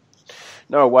 Hewitt on.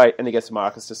 No, wait, and he gets a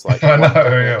mark. It's just like, I know, what the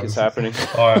heck is happening?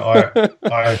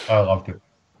 I loved it.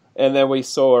 And then we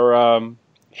saw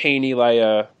Heaney lay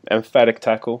a emphatic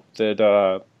tackle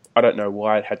that I don't know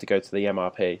why it had to go to the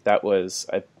MRP. That was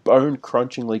a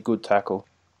bone-crunchingly good tackle.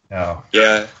 Oh.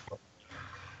 Yeah.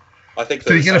 I think.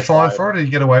 Did he get a fine for it, or did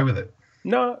he get away with it?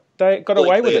 No, they got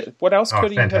away with it. What else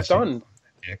could he have done?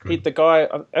 Yeah, good. The guy,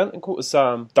 I don't think it was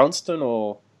Dunstan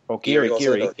or Geary.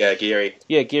 Yeah, Geary.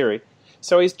 Yeah, Geary.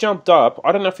 So he's jumped up.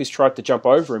 I don't know if he's tried to jump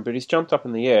over him, but he's jumped up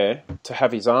in the air to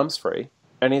have his arms free,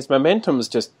 and his momentum's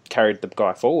just carried the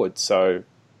guy forward. So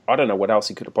I don't know what else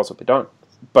he could have possibly done.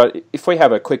 But if we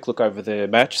have a quick look over the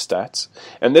match stats,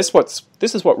 and this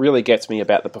is what really gets me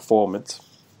about the performance,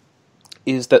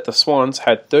 is that the Swans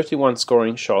had 31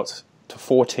 scoring shots to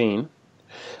 14,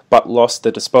 but lost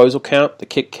the disposal count, the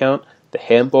kick count, the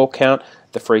handball count,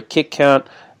 the free kick count,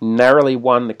 narrowly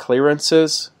won the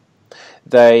clearances.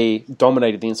 They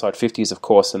dominated the inside 50s, of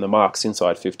course, and the marks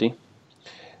inside 50.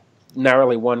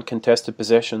 Narrowly won contested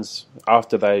possessions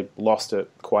after they lost it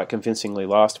quite convincingly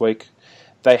last week.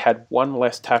 They had 1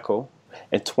 less tackle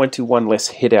and 21 less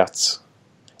hit-outs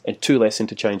and 2 less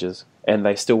interchanges, and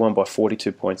they still won by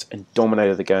 42 points and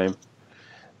dominated the game.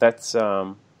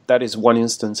 That is one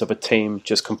instance of a team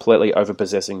just completely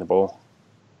overpossessing the ball.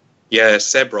 Yeah,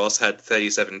 Seb Ross had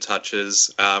 37 touches,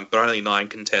 but only 9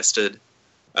 contested,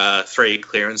 3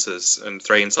 clearances, and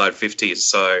 3 inside 50s.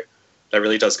 So that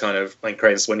really does kind of lend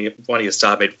credence when one of your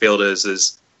star midfielders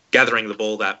is gathering the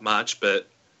ball that much, but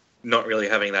not really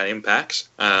having that impact.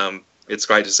 It's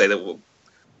great to see that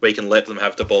we can let them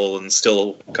have the ball and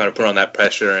still kind of put on that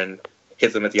pressure and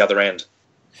hit them at the other end.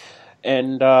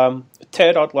 And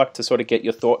Ted, I'd like to sort of get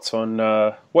your thoughts on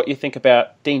what you think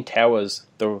about Dean Towers,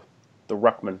 the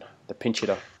ruckman, the pinch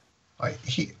hitter. I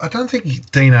don't think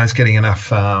Dino's getting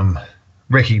enough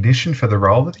recognition for the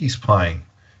role that he's playing.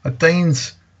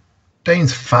 Dean's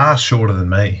far shorter than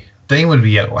me. Dean would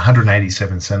be at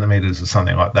 187 centimetres or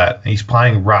something like that. He's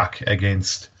playing ruck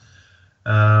against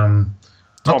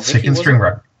not second string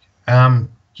ruck.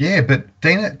 But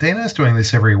Dino's doing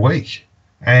this every week,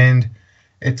 and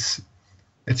it's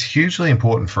hugely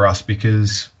important for us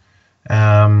because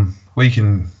we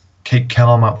can keep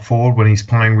Callum up forward when he's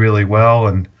playing really well,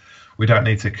 and we don't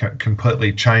need to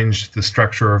completely change the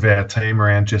structure of our team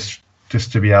around just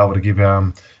to be able to give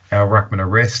our ruckman a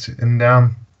rest.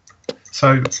 And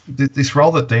so this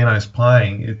role that Dino's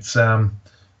playing, it's an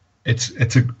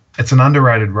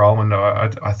underrated role, and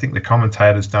I think the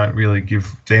commentators don't really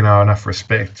give Dino enough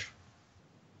respect.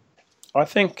 I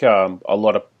think a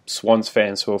lot of Swans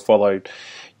fans who have followed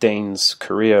Dean's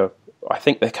career, I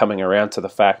think they're coming around to the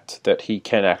fact that he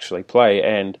can actually play,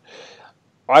 and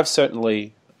I've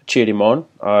certainly cheered him on.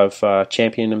 I've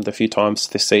championed him a few times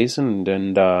this season,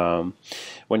 and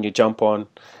when you jump on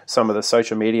some of the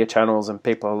social media channels and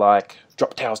people are like,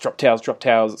 drop towels,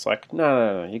 it's like,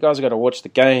 no, you guys have got to watch the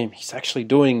game. He's actually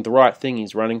doing the right thing.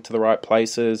 He's running to the right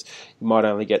places. He might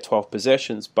only get 12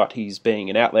 possessions, but he's being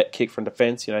an outlet kick from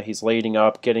defence. He's leading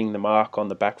up, getting the mark on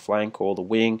the back flank or the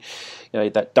wing.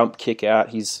 That dump kick out.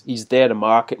 He's there to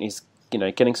mark it, and he's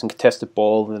getting some contested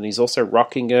ball, and he's also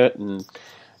rocking it, and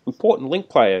important link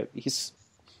player.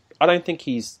 I don't think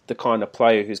he's the kind of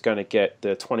player who's going to get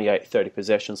the 28, 30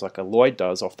 possessions like a Lloyd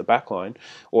does off the back line,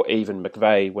 or even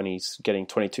McVeigh when he's getting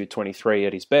 22, 23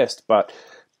 at his best. But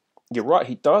you're right,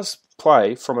 he does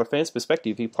play, from a fan's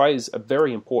perspective, he plays a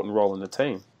very important role in the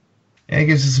team. Yeah, he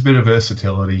gives us a bit of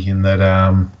versatility in that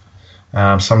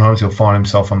Sometimes he'll find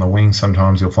himself on the wing,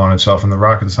 sometimes he'll find himself in the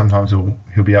ruck, and sometimes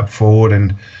he'll be up forward.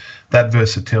 And that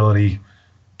versatility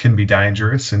can be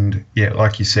dangerous. And yeah,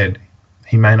 like you said,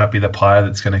 he may not be the player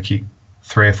that's going to kick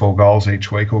 3 or 4 goals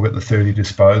each week or get the 30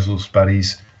 disposals, but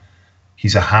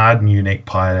he's a hard and unique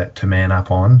player to man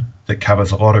up on that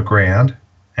covers a lot of ground.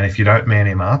 And if you don't man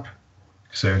him up,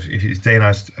 so if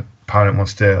Dino's opponent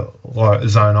wants to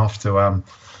zone off to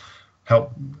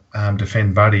help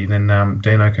defend Buddy, then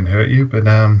Dino can hurt you. But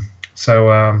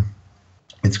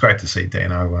it's great to see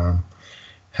Dino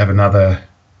have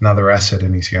another asset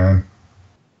in his game.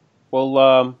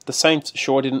 Well, the Saints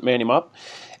sure didn't man him up.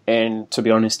 And to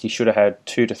be honest, he should have had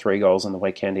 2 to 3 goals on the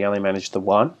weekend. He only managed the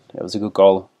 1. It was a good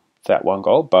goal, that 1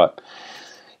 goal, but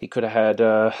he could have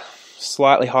had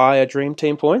slightly higher dream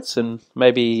team points and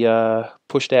maybe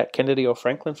pushed out Kennedy or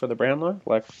Franklin for the Brownlow.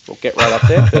 Like, we'll get right up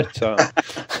there.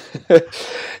 But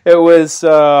it was.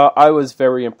 I was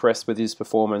very impressed with his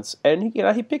performance, and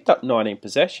he picked up 19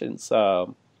 possessions.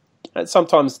 And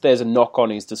sometimes there's a knock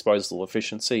on his disposal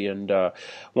efficiency, and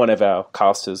one of our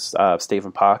casters,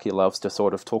 Stephen Park, he loves to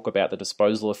sort of talk about the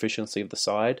disposal efficiency of the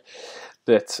side.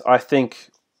 But I think,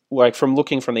 like, from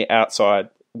looking from the outside,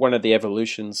 one of the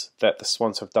evolutions that the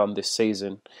Swans have done this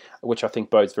season, which I think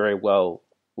bodes very well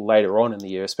later on in the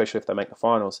year, especially if they make the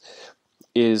finals,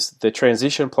 is the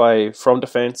transition play from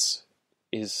defence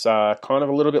is kind of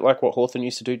a little bit like what Hawthorn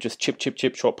used to do, just chip,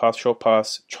 short pass,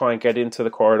 try and get into the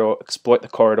corridor, exploit the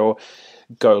corridor,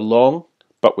 go long,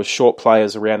 but with short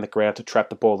players around the ground to trap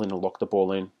the ball in and lock the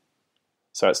ball in.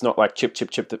 So it's not like chip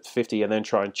to 50 and then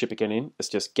try and chip again in. It's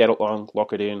just get it long,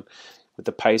 lock it in. With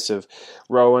the pace of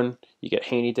Rowan, you get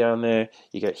Heaney down there,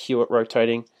 you get Hewitt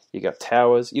rotating, you got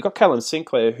Towers, you got Callum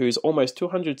Sinclair, who's almost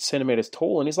 200 centimetres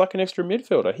tall, and he's like an extra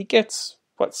midfielder. He gets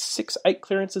 6-8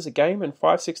 clearances a game and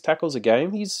 5-6 tackles a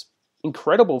game. He's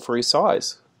incredible for his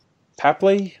size.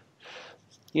 Papley,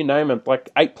 you name him,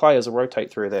 like 8 players will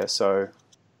rotate through there. So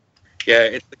yeah,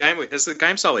 it's the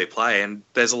game style we play, and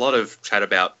there's a lot of chat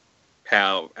about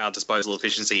how our disposal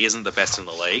efficiency isn't the best in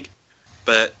the league,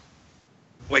 but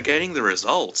we're getting the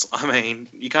results. I mean,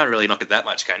 you can't really knock it that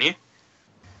much, can you?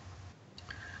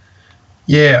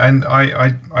 Yeah, and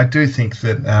I do think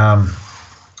that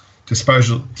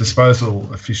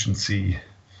disposal efficiency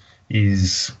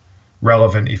is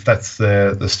relevant if that's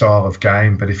the style of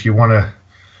game. But if you want to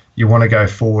go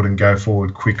forward and go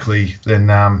forward quickly, then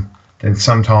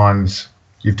sometimes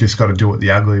you've just got to do it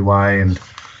the ugly way, and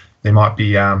there might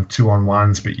be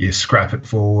 2-on-1s, but you scrap it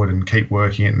forward and keep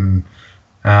working it and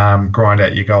grind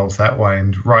out your goals that way.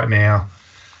 And right now,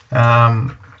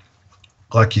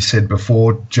 like you said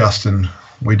before, Justin,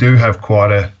 we do have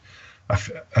quite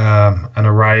an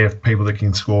array of people that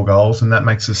can score goals, and that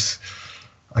makes us,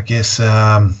 I guess,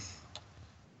 how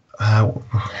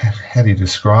do you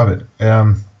describe it?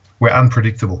 We're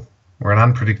unpredictable. We're an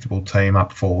unpredictable team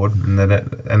up forward,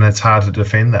 and it's hard to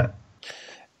defend that.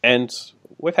 And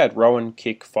we've had Rowan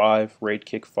kick 5, Reid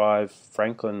kick 5,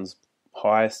 Franklin's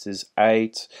highest is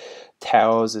 8,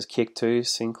 Towers has kicked 2,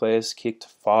 Sinclair's kicked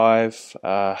 5,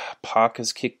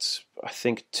 Parker's kicked, I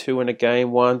think, 2 in a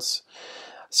game once.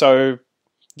 So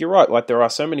you're right, like there are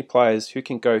so many players who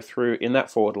can go through in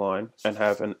that forward line and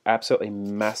have an absolutely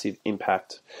massive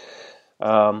impact.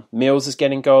 Mills is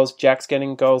getting goals, Jack's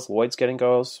getting goals, Lloyd's getting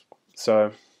goals.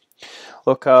 So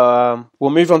look,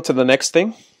 we'll move on to the next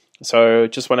thing. So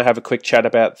just want to have a quick chat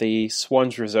about the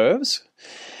Swans reserves.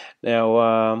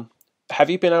 Now, have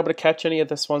you been able to catch any of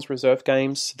the Swans reserve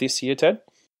games this year, Ted?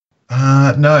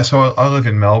 No, so I live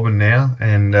in Melbourne now,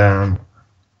 and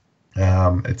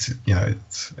it's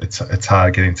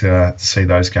hard getting to see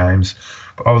those games.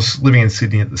 But I was living in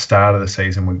Sydney at the start of the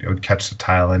season when I would catch the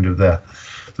tail end of the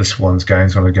Swans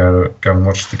games when I go and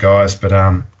watch the guys. But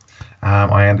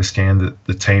I understand that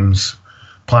the team's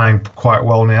playing quite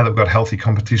well now. They've got healthy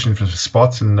competition for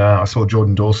spots, and I saw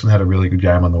Jordan Dawson had a really good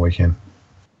game on the weekend.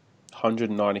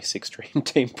 196 dream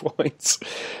team points.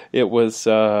 It was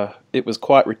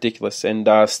quite ridiculous. And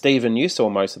Stephen, you saw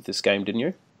most of this game, didn't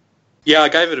you? Yeah, I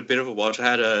gave it a bit of a watch. I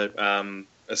had a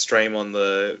stream on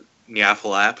the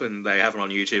Niafl app, and they have it on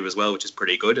YouTube as well, which is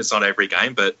pretty good. It's not every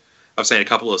game, but I've seen a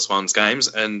couple of Swans games,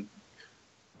 and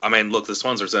I mean, look, the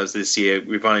Swans reserves this year,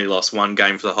 we've only lost 1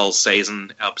 game for the whole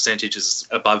season. Our percentage is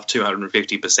above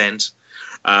 250%.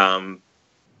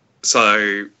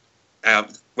 So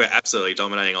we're absolutely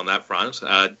dominating on that front.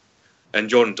 And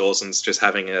Jordan Dawson's just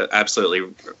having an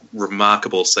absolutely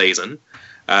remarkable season.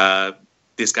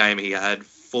 This game he had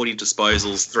 40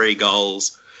 disposals, 3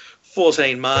 goals,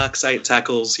 14 marks, 8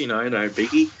 tackles, no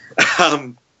biggie.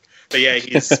 But yeah, I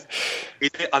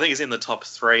think he's in the top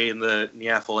 3 in the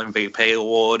Niafl MVP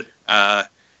award.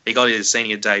 He got his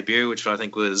senior debut, which I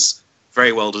think was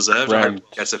very well deserved. I hope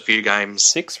he gets a few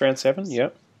games. Round 7, yeah.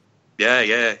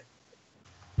 Yeah.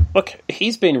 Look,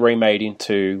 he's been remade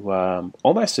into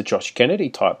almost a Josh Kennedy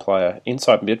type player,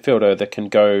 inside midfielder that can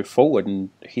go forward, and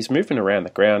he's moving around the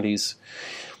ground. He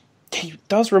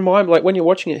does remind, like when you're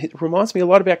watching it reminds me a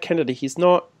lot about Kennedy. He's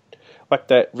not like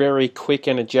that very quick,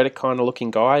 energetic kind of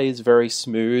looking guy. He's very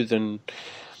smooth and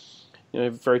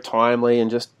very timely, and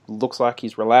just looks like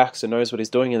he's relaxed and knows what he's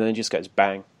doing, and then just goes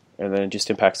bang, and then it just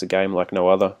impacts the game like no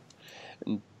other.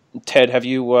 And Ted, have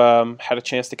you had a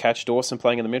chance to catch Dawson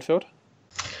playing in the midfield?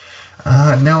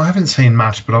 No, I haven't seen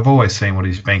much, but I've always seen what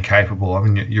he's been capable of. I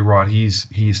mean, you're right.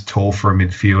 He's tall for a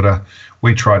midfielder.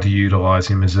 We tried to utilise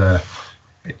him to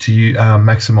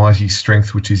maximise his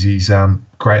strength, which is his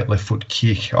great left foot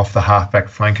kick off the half-back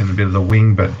flank and a bit of the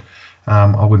wing. But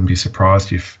I wouldn't be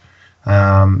surprised if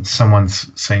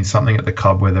someone's seen something at the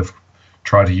club where they've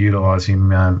tried to utilise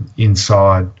him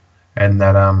inside, and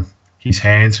that his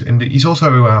hands. And he's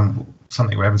also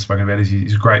something we haven't spoken about is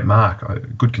he's a great mark, a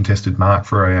good contested mark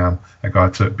for a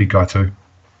big guy too.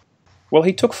 Well,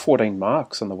 he took 14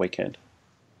 marks on the weekend,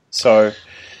 so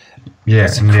yeah,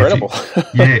 that's incredible.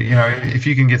 If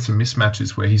you can get some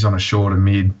mismatches where he's on a shorter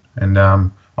mid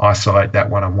and isolate that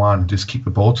one-on-one, just kick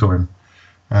the ball to him.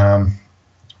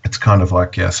 It's kind of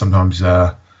like sometimes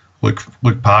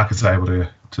Luke Parker's able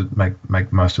to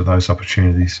make most of those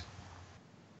opportunities.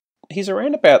 He's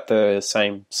around about the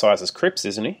same size as Cripps,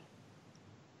 isn't he?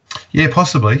 Yeah,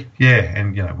 possibly. Yeah,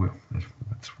 and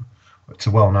it's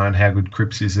well known how good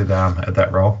Cripps is at that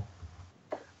role.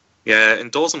 Yeah,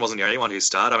 and Dawson wasn't the only one who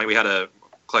started. I mean, we had a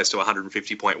close to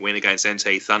 150-point win against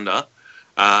NT Thunder.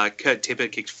 Kurt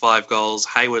Tippett kicked 5 goals.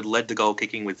 Hayward led the goal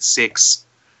kicking with 6.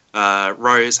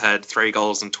 Rose had 3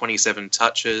 goals and 27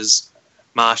 touches.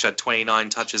 Marsh had 29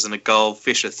 touches and a goal.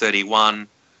 Fisher 31.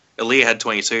 Aaliyah had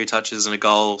 22 touches and a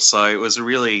goal. So it was a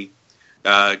really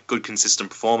good,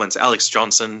 consistent performance. Alex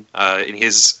Johnson, in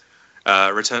his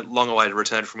long-awaited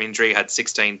return from injury, had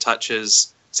 16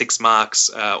 touches, 6 marks,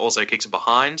 also kicked it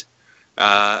behind.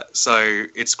 So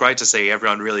it's great to see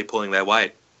everyone really pulling their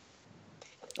weight.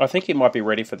 I think he might be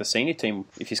ready for the senior team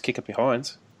if he's kicking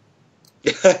behinds.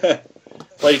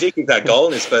 Well, he did kick that goal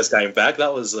in his first game back.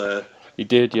 That was... He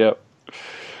did, yep.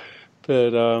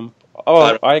 But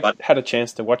I had a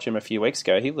chance to watch him a few weeks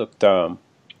ago. He looked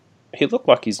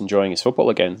like he's enjoying his football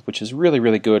again, which is really,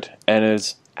 really good, and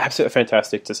is absolutely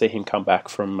fantastic to see him come back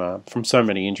from so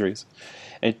many injuries.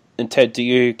 And Ted, do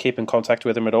you keep in contact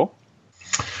with him at all?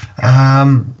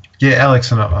 Yeah,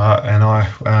 Alex and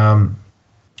I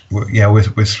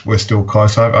we're still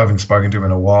close. I haven't spoken to him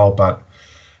in a while, but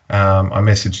I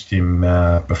messaged him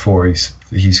before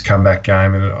his comeback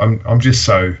game, and I'm just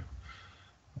so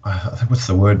what's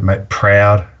the word, mate?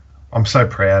 Proud. I'm so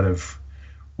proud of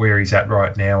where he's at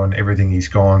right now and everything he's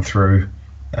gone through.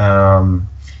 I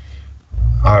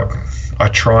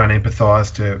try and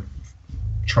empathise to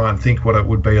try and think what it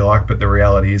would be like, but the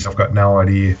reality is I've got no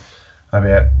idea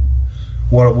about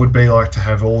what it would be like to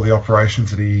have all the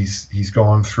operations that he's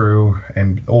gone through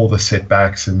and all the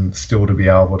setbacks, and still to be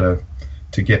able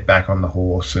to get back on the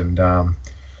horse and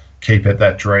keep at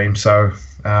that dream. So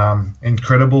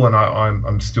incredible, and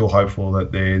I'm still hopeful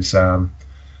that there's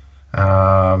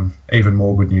even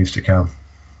more good news to come.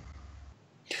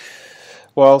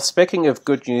 Well, speaking of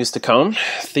good news to come,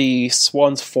 the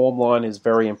Swans form line is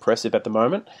very impressive at the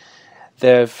moment.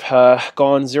 They've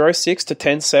gone 0-6 to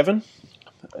 10-7,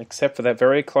 except for that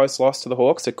very close loss to the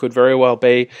Hawks. It could very well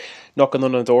be knocking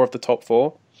on the door of the top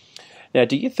 4. Now,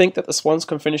 do you think that the Swans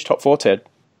can finish top 4, Ted?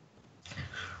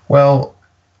 Well,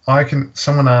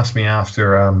 someone asked me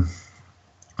after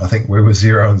I think we were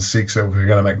 0-6 and we were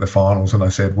going to make the finals, and I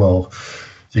said, well,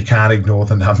 you can't ignore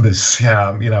the numbers.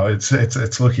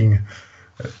 It's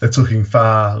looking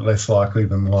far less likely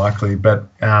than likely. But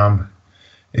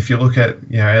if you look at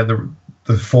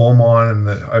the form line and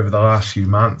over the last few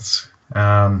months,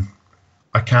 I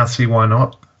can't see why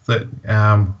not. That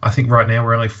I think right now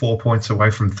we're only 4 points away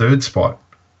from third spot.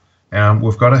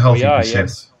 We've got a healthy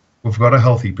percentage. We've got a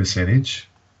healthy percentage,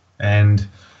 and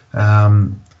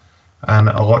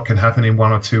a lot can happen in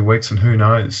 1 or 2 weeks, and who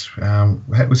knows?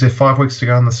 Was there 5 weeks to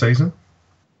go in the season?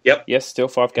 Yep. Yes, still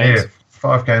 5 games. Yeah,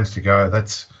 5 games to go.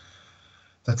 That's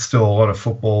still a lot of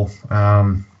football.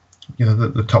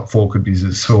 The top 4 could be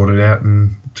sorted out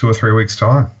in 2 or 3 weeks'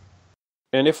 time.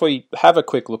 And if we have a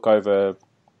quick look over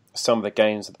some of the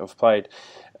games that they've played,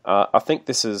 I think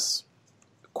this is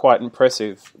quite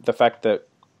impressive. The fact that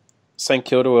St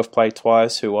Kilda have played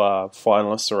twice, who are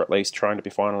finalists, or at least trying to be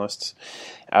finalists.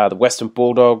 The Western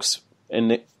Bulldogs,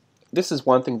 and this is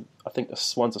one thing I think the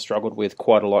Swans have struggled with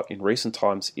quite a lot in recent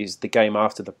times is the game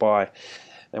after the bye.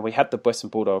 And we had the Western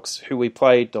Bulldogs, who we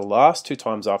played the last 2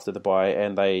 times after the bye,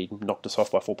 and they knocked us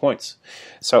off by 4 points.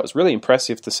 So it was really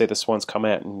impressive to see the Swans come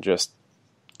out and just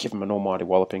give them an almighty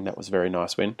walloping. That was a very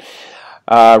nice win.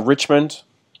 Richmond,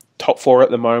 top 4 at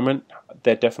the moment.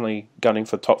 They're definitely gunning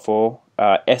for top 4.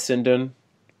 Essendon,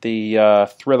 the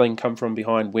thrilling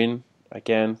come-from-behind win.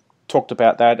 Again, talked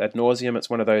about that ad nauseum. It's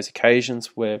one of those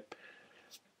occasions where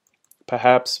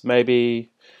perhaps maybe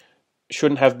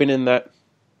shouldn't have been in that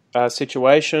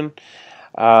situation.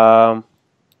 Melbourne,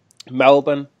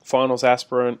 finals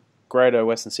aspirant. Greater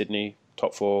Western Sydney,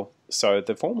 top 4. So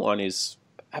the form line is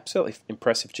absolutely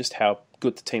impressive, just how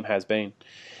good the team has been.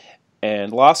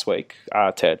 And last week,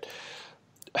 Ted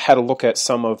had a look at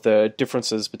some of the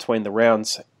differences between the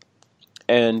rounds.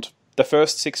 And the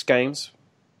first 6 games,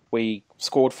 we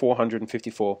scored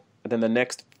 454. And then the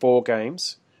next 4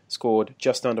 games scored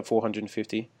just under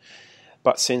 450.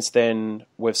 But since then,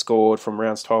 we've scored from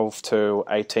rounds 12 to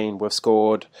 18, we've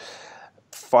scored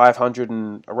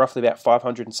roughly about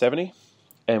 570.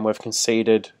 And we've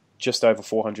conceded just over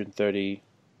 430.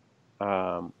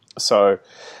 So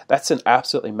that's an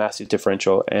absolutely massive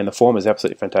differential. And the form is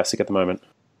absolutely fantastic at the moment.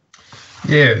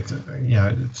 Yeah,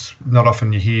 it's not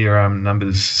often you hear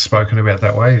numbers spoken about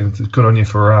that way. It's good on you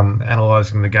for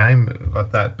analysing the game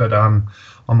like that. But I'm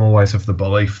always of the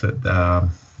belief that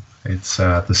it's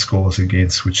the scores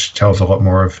against, which tells a lot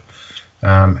more of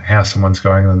how someone's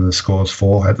going than the scores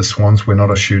for. At the Swans, we're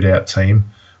not a shootout team.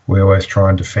 We always try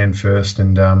and defend first,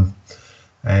 and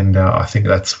I think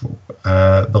that's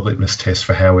the litmus test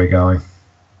for how we're going.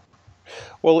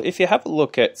 Well, if you have a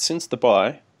look at since the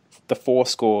bye, the 4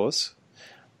 scores,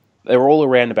 they're all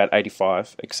around about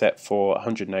 85, except for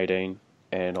 118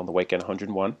 and on the weekend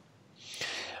 101.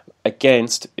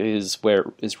 Against is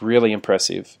where is really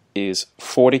impressive is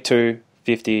 42,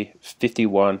 50,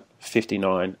 51,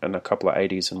 59, and a couple of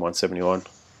 80s and 171.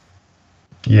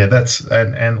 Yeah, that's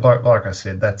and like I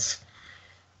said, that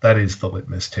is the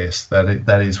litmus test.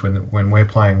 That is when we're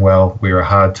playing well, we're a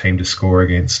hard team to score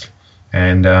against,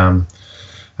 and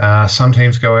some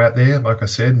teams go out there, like I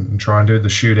said, and try and do the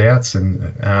shootouts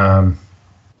and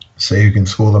see who can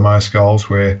score the most goals.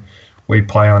 Where we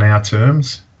play on our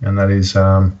terms, and that is,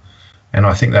 and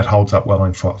I think that holds up well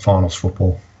in finals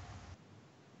football.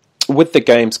 With the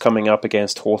games coming up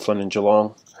against Hawthorn and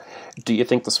Geelong, do you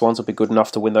think the Swans will be good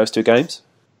enough to win those 2 games?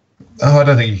 Oh, I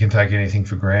don't think you can take anything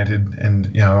for granted, and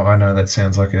I know that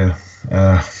sounds like a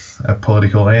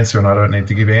political answer, and I don't need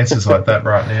to give answers like that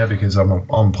right now because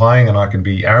I'm playing and I can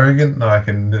be arrogant and I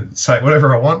can say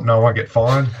whatever I want and I won't get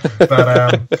fined.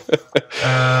 But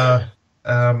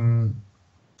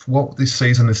what this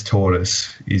season has taught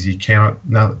us is you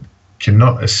cannot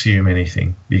assume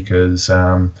anything because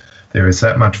there is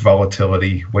that much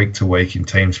volatility week to week in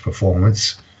teams'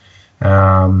 performance.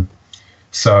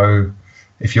 So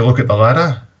if you look at the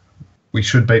ladder, we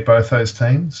should beat both those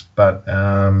teams, but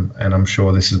and I'm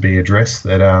sure this will be addressed,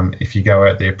 that if you go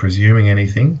out there presuming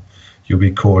anything, you'll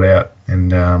be caught out.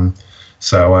 And it's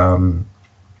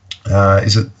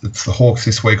the Hawks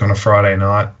this week on a Friday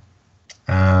night.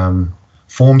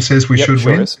 Form says we should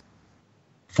win.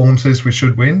 Form says we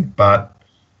should win, but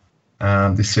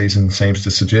this season seems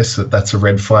to suggest that that's a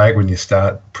red flag when you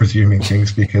start presuming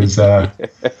things because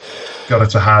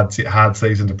it's a hard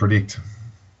season to predict.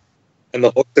 And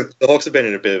the Hawks have been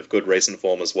in a bit of good recent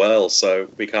form as well, so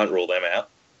we can't rule them out.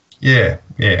 Yeah.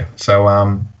 So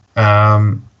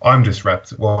I'm just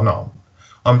wrapped. Well, no,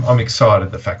 I'm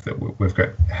excited the fact that we've got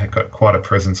quite a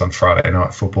presence on Friday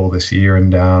night football this year,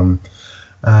 and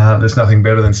there's nothing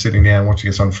better than sitting down watching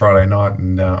us on Friday night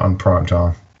and on prime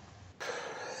time.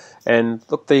 And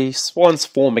look, the Swans'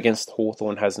 form against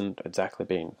Hawthorn hasn't exactly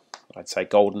been, I'd say,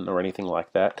 golden or anything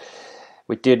like that.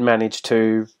 We did manage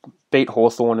to beat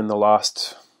Hawthorn in the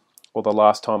last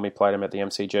time we played them at the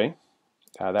MCG.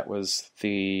 That was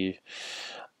the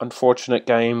unfortunate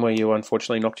game where you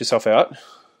unfortunately knocked yourself out.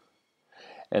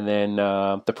 And then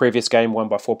the previous game won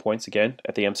by 4 points again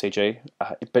at the MCG.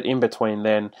 But in between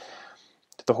then,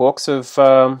 the Hawks have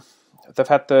they've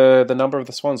had the number of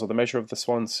the Swans or the measure of the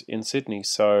Swans in Sydney.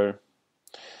 So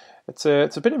it's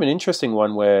a bit of an interesting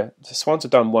one where the Swans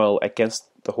have done well against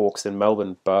the Hawks in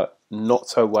Melbourne, but not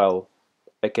so well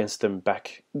against them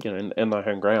back, in their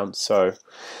home ground. So,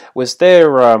 was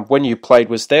there when you played?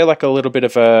 Was there like a little bit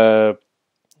of a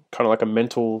kind of like a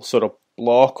mental sort of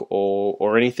block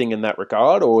or anything in that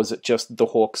regard, or was it just the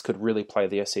Hawks could really play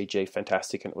the SCG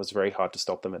fantastic and it was very hard to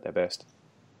stop them at their best?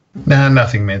 No,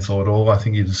 nothing mental at all. I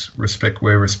think you just respect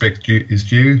where respect is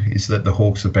due. Is that the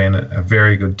Hawks have been a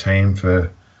very good team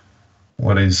for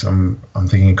I'm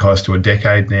thinking close to a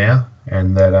decade now,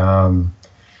 and that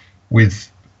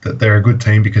that they're a good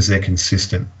team because they're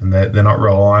consistent and they're not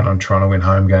reliant on trying to win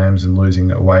home games and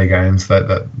losing away games.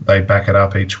 That they back it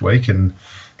up each week, and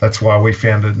that's why we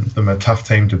found them a tough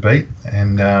team to beat.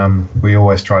 And we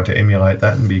always tried to emulate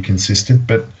that and be consistent.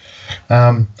 But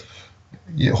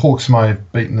Hawks may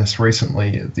have beaten us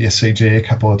recently at the SCG a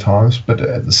couple of times, but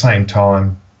at the same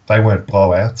time, they weren't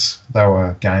blowouts. They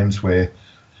were games where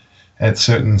at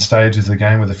certain stages of the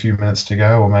game with a few minutes to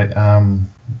go,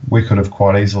 we could have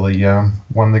quite easily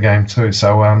won the game too.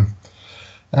 So,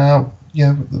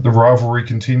 the rivalry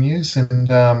continues, and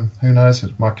who knows,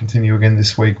 it might continue again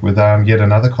this week with yet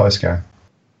another close game.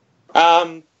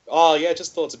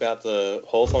 Just thoughts about the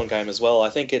Hawthorn game as well. I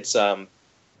think it's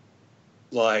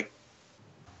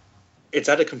it's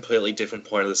at a completely different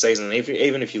point of the season.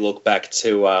 Even if you look back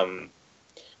to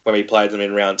when we played them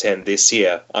in round 10 this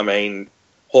year, I mean,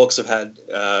 Hawks have had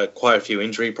quite a few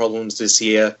injury problems this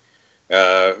year.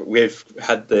 We've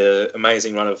had the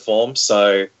amazing run of form,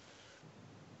 so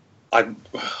I'm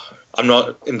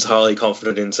not entirely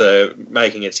confident into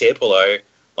making a tip, although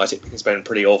my tip has been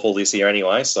pretty awful this year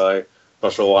anyway, so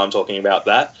not sure why I'm talking about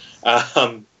that.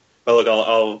 But look,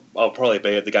 I'll probably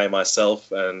be at the game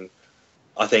myself, and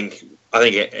I think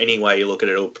any way you look at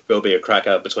it, it'll be a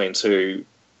cracker between two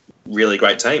really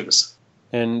great teams.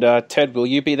 And Ted, will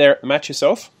you be there at the match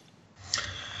yourself?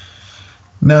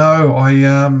 No,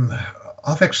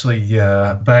 I've actually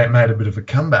made a bit of a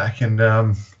comeback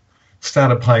and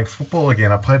started playing football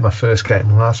again. I played my first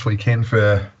game last weekend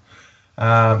for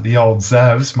the old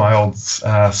Zavs, my old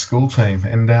school team,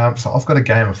 and so I've got a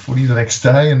game of footy the next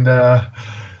day, and I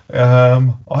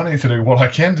need to do what I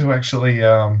can to actually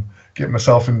get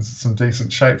myself in some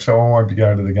decent shape, so I won't be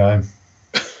going to the game.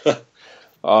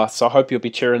 So I hope you'll be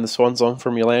cheering the Swans on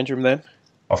from your lounge room then.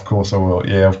 Of course I will.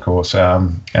 Yeah, of course.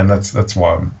 And that's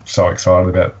why I'm so excited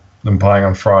about them playing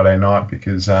on Friday night,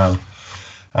 because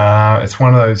it's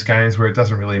one of those games where it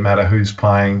doesn't really matter who's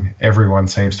playing. Everyone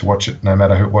seems to watch it, no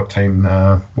matter what team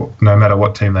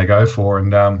they go for.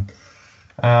 And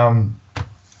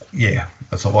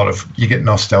there's a lot of, you get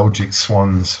nostalgic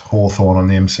Swans Hawthorn on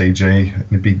the MCG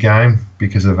in a big game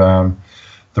because of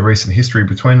the recent history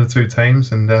between the two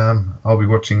teams, and I'll be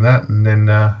watching that and then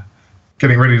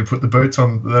getting ready to put the boots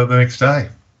on the next day.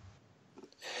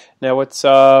 Now it's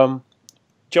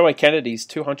Joey Kennedy's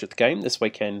 200th game this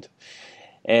weekend,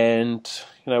 and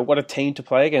what a team to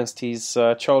play against. His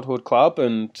childhood club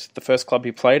and the first club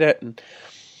he played at, and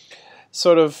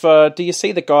sort of do you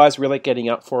see the guys really getting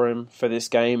up for him for this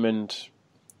game and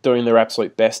doing their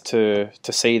absolute best to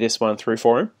see this one through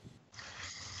for him?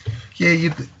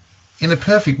 Yeah, in a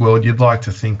perfect world, you'd like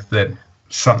to think that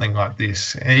something like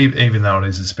this, even though it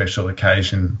is a special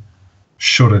occasion,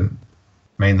 shouldn't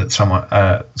mean that some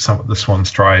of the Swans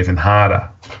try even harder.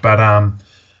 But I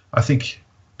think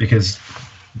because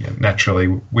naturally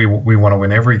we want to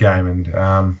win every game, and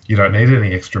you don't need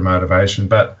any extra motivation.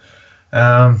 But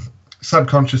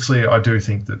subconsciously, I do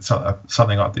think that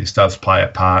something like this does play a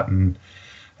part, and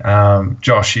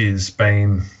Josh has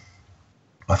been,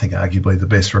 I think, arguably the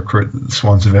best recruit that the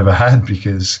Swans have ever had,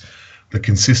 because the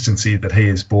consistency that he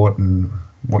has brought and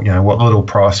what little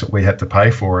price that we had to pay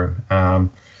for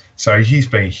him. So he's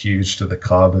been huge to the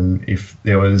club, and if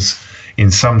there was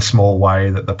in some small way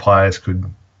that the players could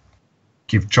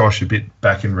give Josh a bit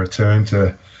back in return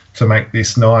to make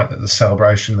this night the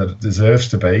celebration that it deserves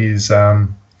to be, is I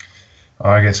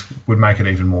guess would make it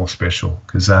even more special.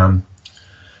 Because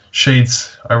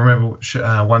Sheeds, I remember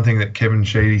one thing that Kevin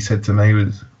Sheedy said to me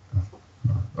was,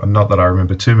 not that I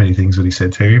remember too many things that he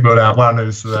said to me, but one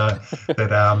is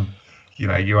that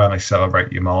you only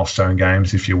celebrate your milestone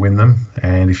games if you win them,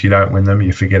 and if you don't win them,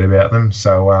 you forget about them.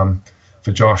 So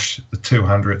for Josh, the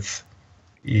 200th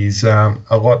is a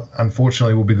lot.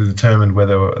 Unfortunately, will be determined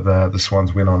whether the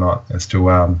Swans win or not, as to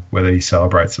whether he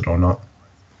celebrates it or not.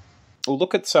 We'll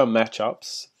look at some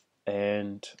matchups,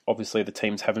 and obviously the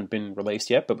teams haven't been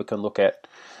released yet, but we can look at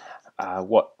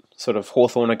what sort of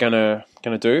Hawthorn are going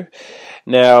to do.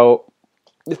 Now,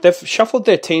 they've shuffled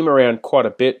their team around quite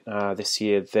a bit this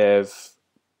year. They're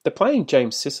playing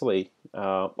James Sicily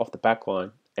off the back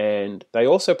line, and they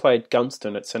also played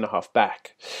Gunston at centre-half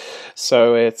back.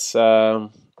 So it's they're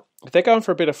going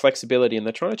for a bit of flexibility, and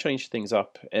they're trying to change things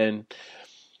up. And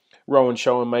Rowan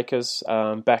Schoenmakers,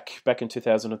 back in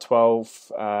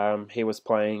 2012, he was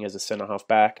playing as a centre-half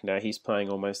back. Now he's playing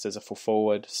almost as a full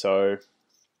forward. So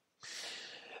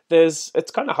it's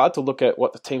kind of hard to look at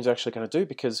what the team's actually going to do,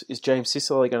 because is James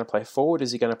Sicily going to play forward?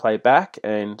 Is he going to play back?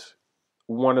 And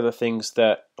one of the things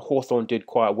that Hawthorn did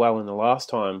quite well in the last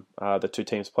time the two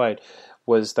teams played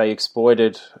was they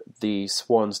exploited the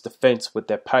Swans' defence with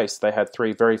their pace. They had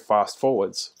three very fast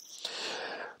forwards.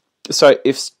 So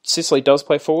if Sicily does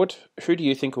play forward, who do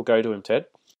you think will go to him, Ted?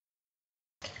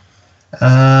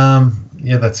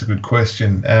 Yeah, that's a good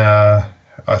question. I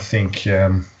think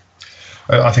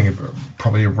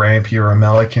probably a Rampy or a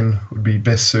Malikan would be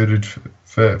best suited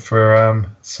for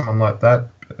someone like that.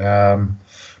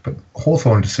 But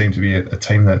Hawthorn just seem to be a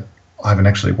team that I haven't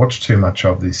actually watched too much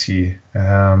of this year.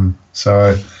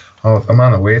 So I'm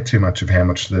unaware too much of how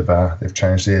much they've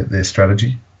changed their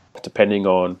strategy. Depending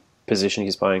on position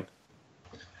he's playing.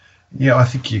 Yeah, I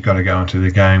think you've got to go into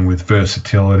the game with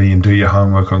versatility and do your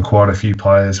homework on quite a few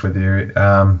players,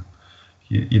 whether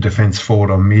your defence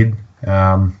forward or mid.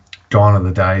 Gone are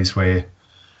the days where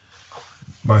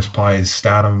most players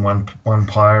start on one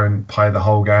player and play the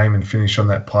whole game and finish on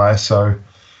that player. So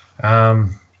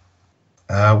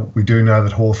we do know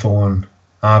that Hawthorn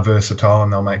are versatile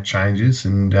and they'll make changes,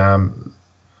 and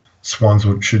Swans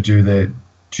should do their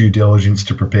due diligence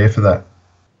to prepare for that.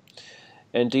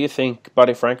 And do you think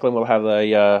Buddy Franklin will have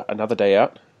another day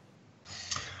out?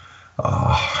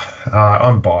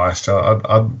 I'm biased.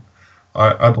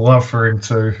 I'd love for him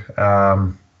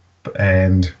to,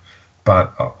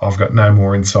 but I've got no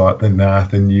more insight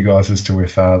than you guys as to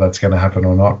if that's going to happen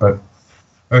or not. But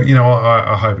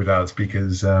I hope it does,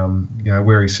 because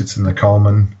where he sits in the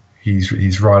Coleman,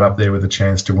 he's right up there with a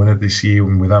chance to win it this year,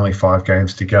 and with only 5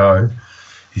 games to go,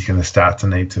 he's going to start to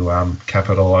need to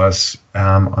capitalise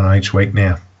on each week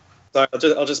now. So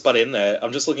I'll just butt in there.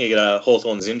 I'm just looking at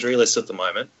Hawthorn's injury list at the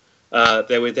moment.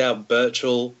 They're without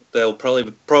Birchall. They'll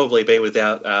probably be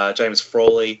without James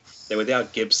Frawley. They're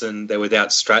without Gibson. They're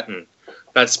without Stratton.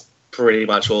 That's pretty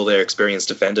much all their experienced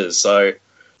defenders. So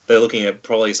they're looking at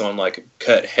probably someone like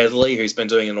Kurt Heatherley, who's been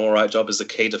doing an all right job as a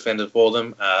key defender for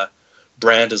them.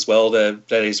 Brand as well. They're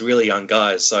these really young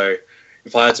guys. So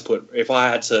if I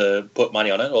had to put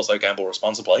money on it, also gamble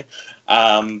responsibly,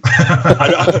 I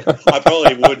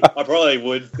probably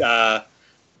would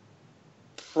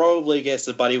probably guess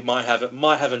that Buddy might have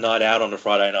a night out on a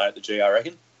Friday night at the G, I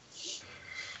reckon.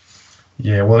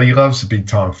 Yeah, well, he loves the big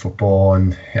time football,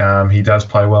 and he does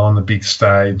play well on the big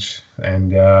stage.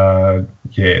 And wouldn't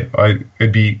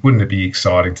it be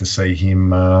exciting to see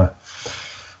him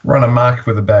run amok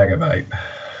with a bag of 8?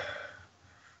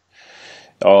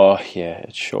 Oh, yeah,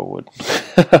 it sure would.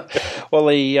 Well,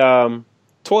 he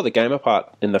tore the game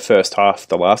apart in the first half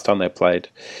the last time they played.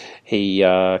 He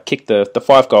kicked the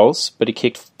 5 goals, but he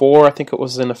kicked 4, I think it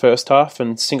was, in the first half,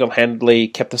 and single-handedly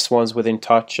kept the Swans within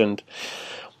touch. And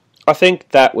I think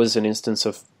that was an instance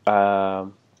of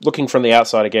looking from the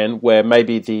outside again, where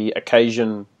maybe the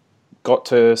occasion got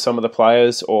to some of the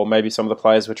players, or maybe some of the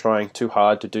players were trying too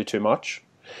hard to do too much.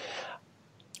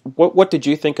 What did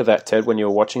you think of that, Ted, when you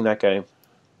were watching that game?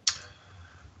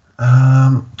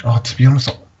 To be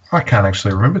honest, I can't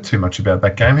actually remember too much about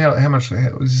that game. How much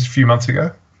was this, a few months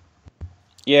ago?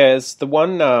 Yeah, it's the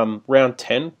one round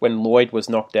 10 when Lloyd was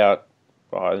knocked out.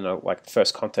 I don't know, like the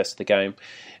first contest of the game,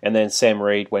 and then Sam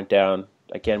Reid went down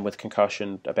again with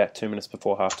concussion about 2 minutes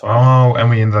before halftime. Oh, and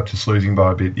we ended up just losing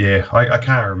by a bit. Yeah, I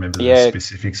can't remember the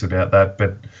specifics about that,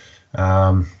 but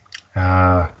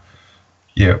I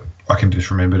can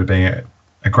just remember it being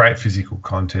a great physical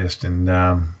contest, and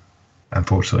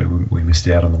unfortunately we missed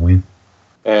out on the win.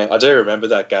 Yeah, I do remember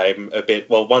that game a bit.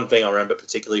 Well, one thing I remember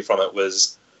particularly from it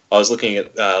was I was looking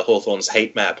at Hawthorn's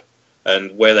heat map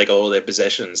and where they got all their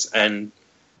possessions, and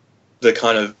the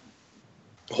kind of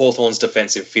Hawthorn's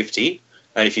defensive 50,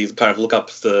 and if you kind of look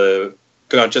up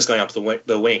going up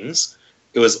the wings,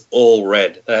 it was all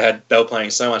red. They were playing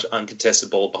so much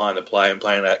uncontested ball behind the play and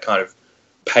playing that kind of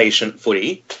patient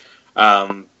footy,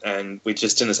 and we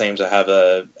just didn't seem to have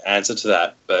an answer to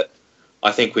that. But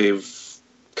I think we've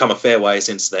come a fair way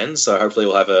since then, so hopefully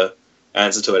we'll have an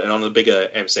answer to it. And on the bigger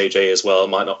MCG as well, it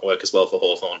might not work as well for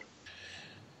Hawthorn.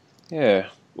 Yeah,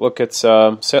 look, it's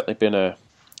certainly been a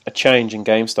change in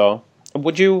game style.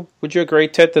 Would you agree,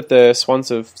 Ted, that the Swans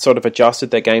have sort of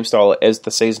adjusted their game style as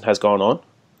the season has gone on?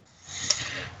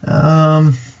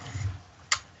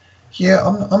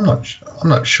 Yeah, I'm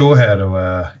not sure how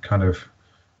to kind of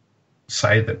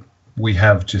say that we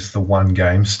have just the one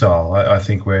game style. I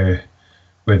think we're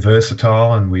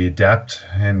versatile and we adapt,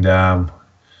 and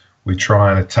we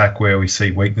try and attack where we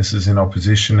see weaknesses in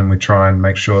opposition, and we try and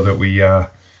make sure that we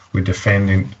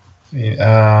defend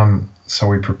so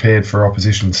we're prepared for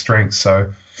opposition's strengths.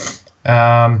 So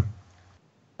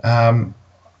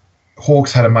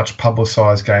Hawks had a much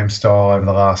publicised game style over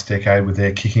the last decade with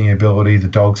their kicking ability. The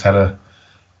Dogs had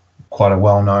quite a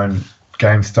well-known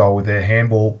game style with their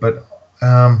handball, but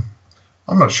I'm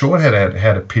not sure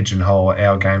how to pigeonhole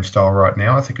our game style right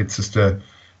now. I think it's just a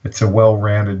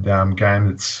well-rounded game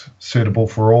that's suitable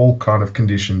for all kind of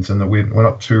conditions, and that we're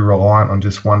not too reliant on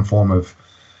just one form of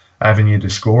avenue to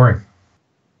scoring.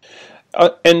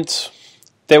 And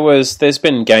there's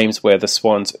been games where the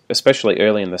Swans, especially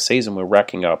early in the season, were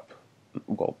racking up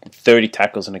 30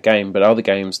 tackles in a game, but other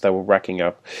games they were racking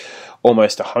up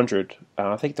almost 100.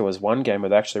 I think there was one game where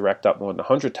they actually racked up more than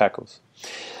 100 tackles.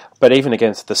 But even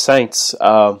against the Saints,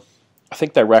 I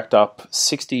think they racked up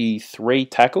 63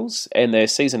 tackles, and their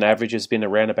season average has been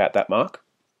around about that mark.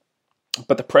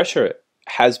 But the pressure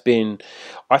has been,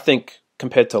 I think,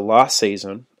 compared to last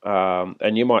season,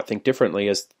 and you might think differently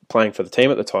as playing for the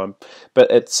team at the time,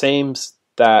 but it seems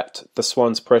that the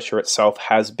Swans' pressure itself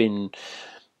has been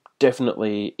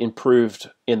definitely improved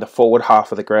in the forward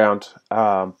half of the ground.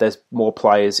 There's more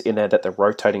players in there that they're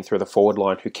rotating through the forward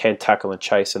line who can tackle and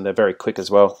chase, and they're very quick as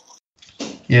well.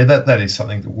 Yeah, that is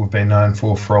something that we've been known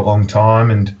for a long time,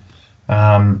 and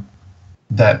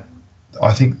that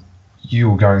I think you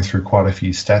were going through quite a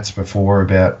few stats before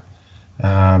about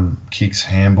kicks,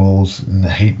 handballs, and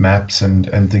the heat maps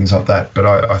and things like that. But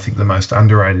I think the most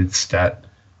underrated stat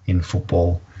in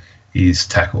football is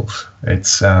tackles.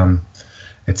 It's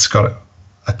got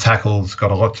a tackle's got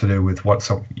a lot to do with what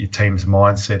your team's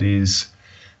mindset is,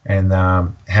 and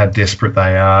how desperate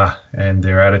they are, and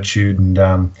their attitude.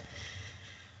 And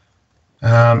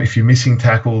if you're missing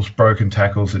tackles, broken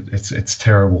tackles, it's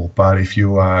terrible. But if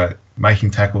you are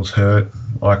making tackles hurt,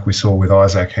 like we saw with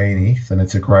Isaac Heaney, then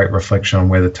it's a great reflection on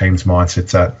where the team's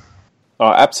mindset's at.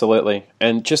 Oh, absolutely.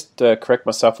 And just to correct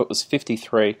myself, it was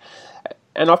 53.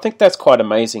 And I think that's quite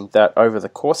amazing that over the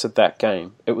course of that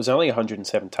game, it was only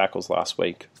 107 tackles last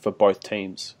week for both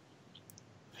teams.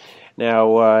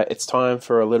 Now, it's time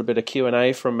for a little bit of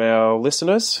Q&A from our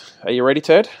listeners. Are you ready,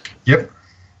 Ted? Yep.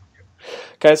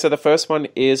 Okay, so the first one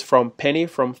is from Penny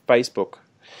from Facebook.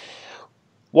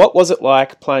 What was it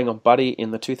like playing on Buddy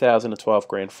in the 2012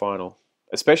 Grand Final,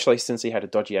 especially since he had a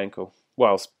dodgy ankle?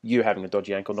 Well, you having a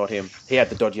dodgy ankle, not him. He had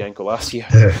the dodgy ankle last year.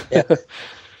 Yeah.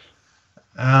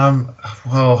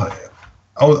 Well,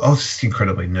 I was just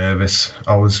incredibly nervous.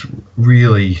 I was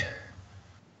really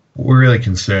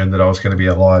concerned that I was going to be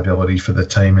a liability for the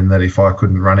team, and that if I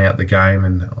couldn't run out the game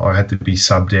and I had to be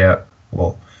subbed out,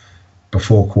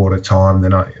 before quarter time,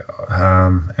 then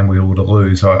and we were to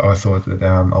lose, I thought that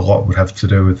a lot would have to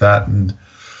do with that. And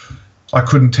I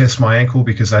couldn't test my ankle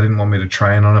because they didn't want me to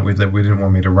train on it. We didn't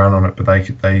want me to run on it, but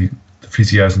the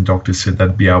physios and doctors said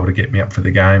they'd be able to get me up for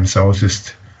the game. So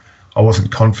I wasn't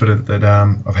confident that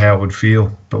of how it would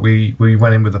feel. But we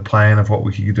went in with a plan of what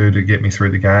we could do to get me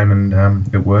through the game,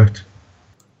 and it worked.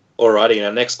 Alrighty,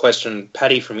 our next question,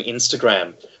 Paddy from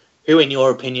Instagram. Who, in your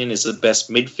opinion, is the best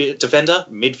defender,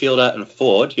 midfielder and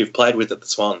forward you've played with at the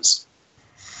Swans?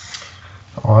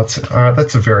 That's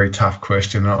a very tough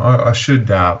question. I should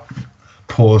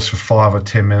pause for 5 or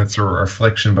 10 minutes of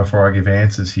reflection before I give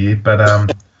answers here.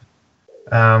 But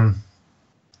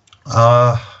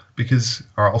because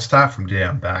I'll start from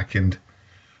down back, and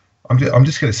I'm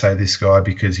just going to say this guy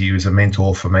because he was a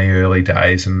mentor for me early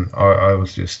days, and I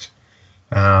was just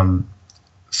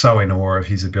so in awe of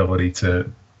his ability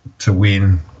to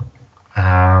win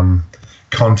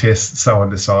contests, so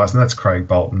undersized, and that's Craig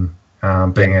Bolton,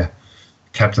 being a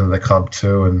captain of the club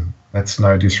too. And that's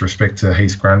no disrespect to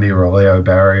Heath Grundy or Leo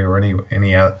Barry or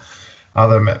any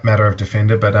other matter of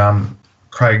defender, but I'm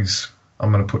going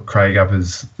to put Craig up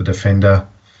as the defender.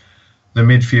 The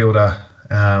midfielder,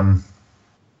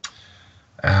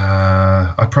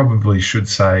 I probably should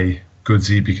say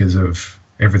Goodsy because of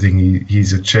everything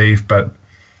he's achieved, but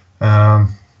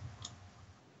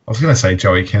I was going to say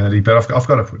Joey Kennedy, but I've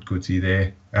got to put Goodsy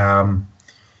there.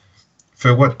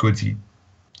 For what Goodsy,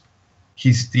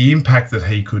 the impact that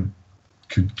he could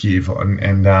give,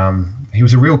 and he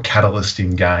was a real catalyst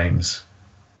in games.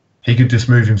 He could just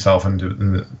move himself into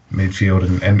the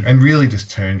midfield and really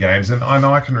just turn games. And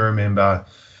I can remember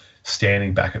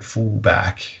standing back at full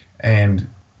back and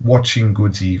watching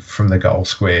Goodsy from the goal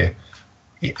square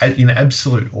in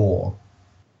absolute awe.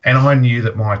 And I knew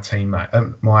that my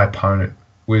teammate, my opponent,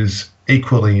 was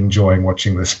equally enjoying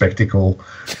watching the spectacle,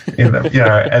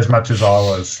 as much as I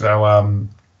was. So,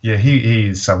 he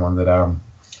is someone that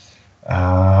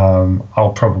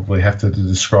I'll probably have to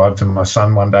describe to my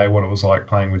son one day what it was like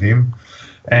playing with him.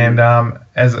 And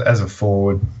as a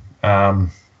forward,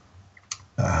 I'm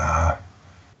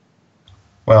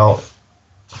going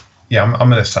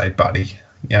to say Buddy.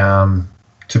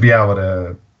 To be able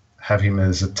to have him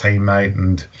as a teammate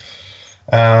and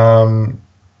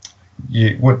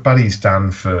what Buddy's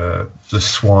done for the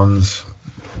Swans,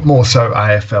 more so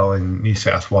AFL in New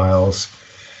South Wales,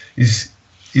 is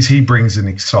he brings an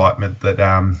excitement that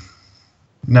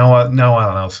no one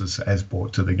else has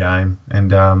brought to the game,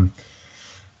 and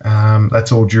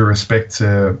that's all due respect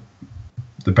to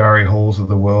the Barry Halls of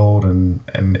the world and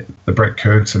the Brett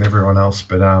Kirks and everyone else.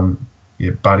 But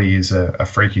Buddy is a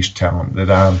freakish talent that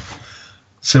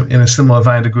in a similar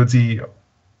vein to Goodsy.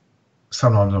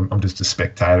 Sometimes I'm just a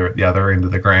spectator at the other end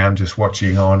of the ground, just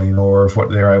watching on in awe of what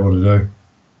they're able to do.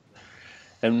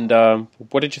 And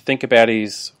what did you think about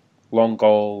his long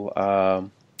goal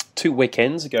 2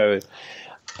 weekends ago?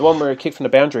 The one where he kicked from the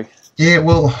boundary. Yeah,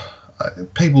 well,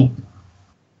 people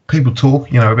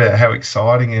talk, about how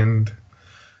exciting and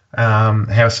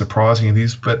how surprising it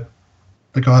is, but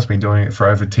the guy's been doing it for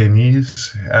over 10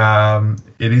 years.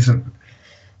 It isn't.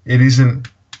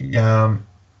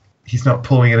 He's not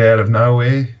pulling it out of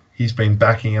nowhere. He's been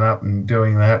backing it up and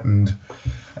doing that, and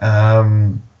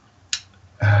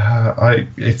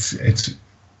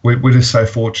we're just so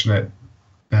fortunate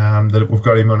that we've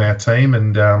got him on our team.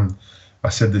 And I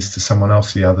said this to someone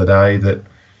else the other day, that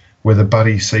whether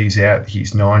Buddy sees out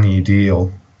his 9-year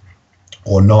deal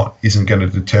or not isn't going to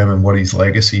determine what his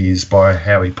legacy is by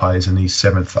how he plays in his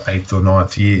 7th, 8th or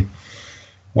 9th year.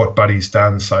 What Buddy's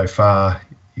done so far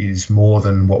is more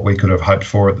than what we could have hoped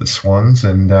for at the Swans,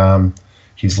 and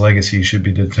his legacy should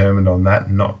be determined on that,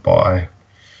 and not by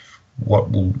what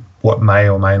may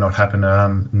or may not happen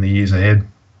in the years ahead.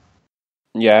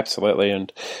 Yeah, absolutely,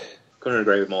 and couldn't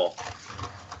agree with more.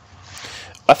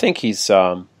 I think he's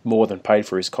more than paid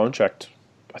for his contract.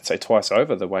 I'd say twice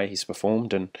over the way he's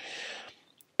performed, and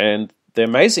the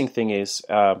amazing thing is,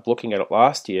 looking at it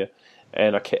last year.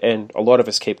 And a lot of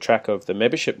us keep track of the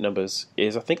membership numbers,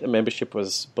 is I think the membership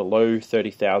was below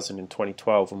 30,000 in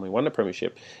 2012 when we won the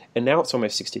premiership, and now it's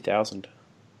almost 60,000.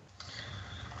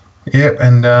 Yeah,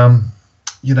 and and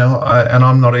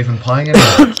I'm not even playing it.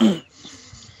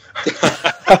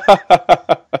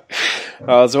 It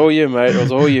was all you, mate. It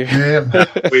was all you. Yeah,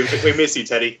 we miss you,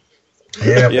 Teddy.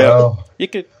 Yeah. Well, you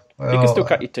can still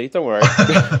cut your teeth. Don't worry.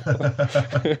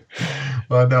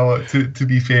 Well, no. To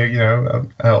be fair,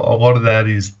 a lot of that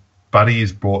is Buddy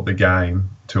has brought the game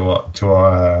to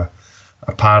a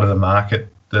part of the market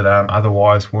that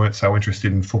otherwise weren't so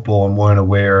interested in football and weren't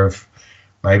aware of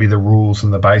maybe the rules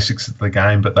and the basics of the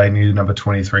game, but they needed number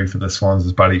 23 for the Swans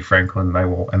as Buddy Franklin,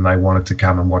 and they wanted to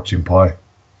come and watch him play.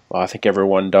 Well, I think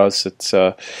everyone does. It's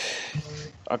I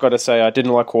got to say, I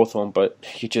didn't like Hawthorn, but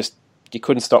you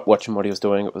couldn't stop watching what he was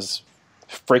doing. It was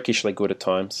freakishly good at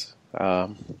times.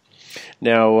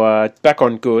 Now, back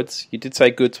on Goods, you did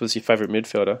say Goods was your favourite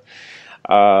midfielder.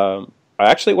 I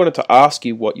actually wanted to ask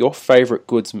you what your favourite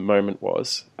Goods moment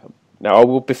was.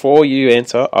 Now, before you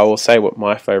answer, I will say what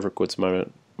my favourite Goods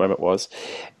moment was,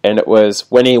 and it was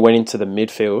when he went into the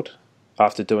midfield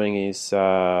after doing his his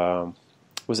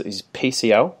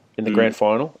PCL in the grand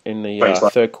final in the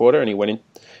third quarter, and he went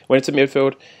into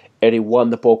midfield and he won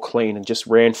the ball clean and just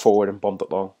ran forward and bombed it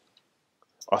long.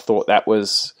 I thought that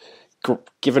was,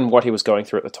 given what he was going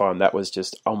through at the time, that was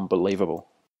just unbelievable.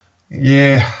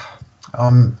 Yeah,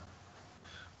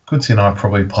 Goodsy and I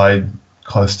probably played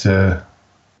close to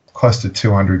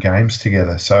 200 games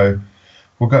together, so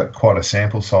we've got quite a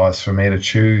sample size for me to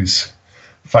choose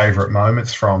favourite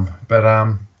moments from. But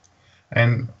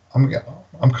and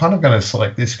I'm kind of going to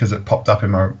select this because it popped up in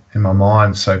my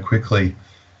mind so quickly.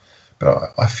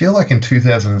 But I feel like in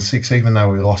 2006, even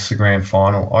though we lost the grand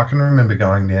final, I can remember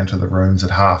going down to the rooms at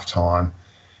half-time,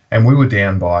 and we were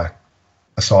down by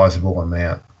a sizable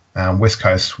amount. West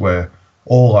Coast were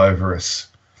all over us.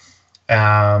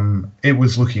 It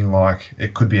was looking like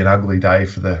it could be an ugly day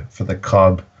for the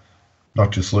club,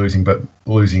 not just losing, but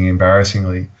losing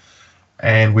embarrassingly.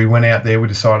 And we went out there. We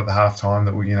decided at half-time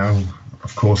that we,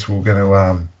 of course, we were going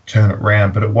to turn it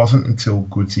round. But it wasn't until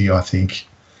Goodsy, I think,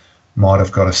 might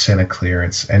have got a centre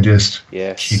clearance and just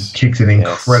kicked an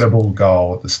incredible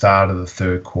goal at the start of the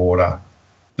third quarter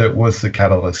that was the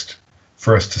catalyst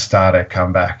for us to start our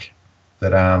comeback.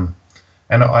 That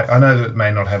and I know that it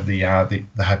may not have the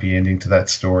happy ending to that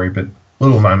story, but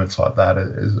little moments like that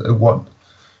is what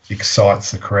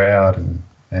excites the crowd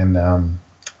and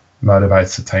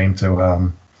motivates the team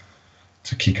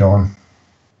to kick on.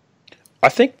 I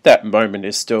think that moment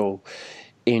is still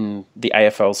in the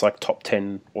AFL's like top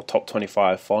 10 or top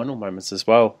 25 final moments as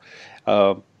well.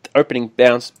 The opening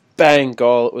bounce, bang,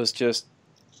 goal. It was just,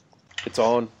 it's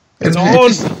on.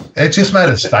 It just made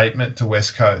a statement to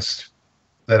West Coast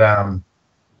that, I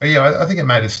think it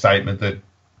made a statement that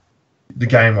the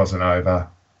game wasn't over.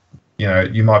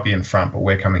 You might be in front, but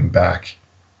we're coming back.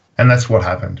 And that's what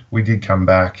happened. We did come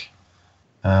back.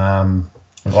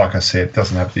 Like I said, it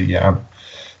doesn't have the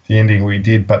ending we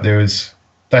did, but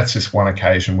that's just one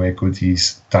occasion where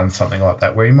Goodsy's done something like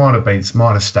that, where he might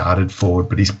have started forward,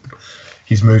 but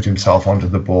he's moved himself onto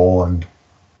the ball and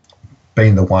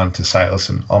been the one to say,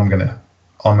 listen, I'm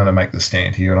gonna make the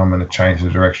stand here and I'm gonna change the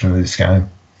direction of this game.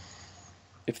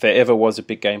 If there ever was a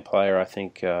big game player, I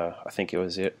think it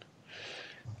was it.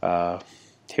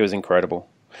 He was incredible.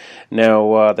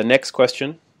 Now, the next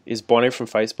question is Bonnie from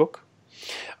Facebook.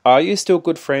 Are you still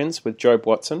good friends with Jobe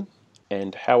Watson,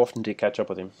 and how often do you catch up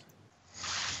with him?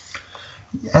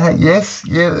 Yes,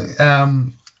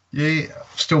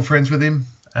 still friends with him.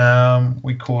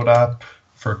 We caught up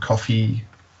for a coffee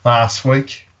last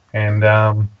week, and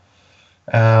Jobe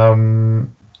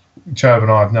and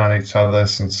I have known each other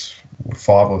since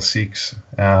 5 or 6.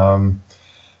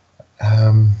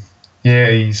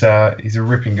 He's a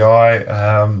ripping guy,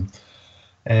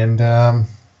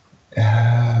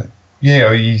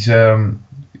 he's a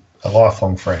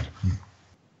lifelong friend.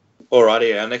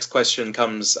 Alrighty, our next question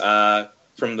comes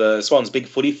from the Swans Big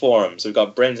Footy forums. We've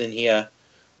got Brendan here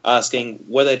asking,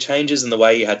 were there changes in the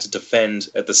way you had to defend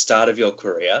at the start of your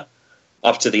career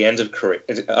up to the end of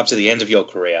your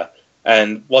career,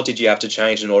 and what did you have to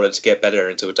change in order to get better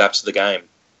and to adapt to the game?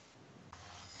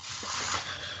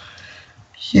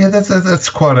 Yeah, that's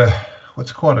quite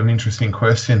an interesting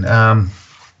question. To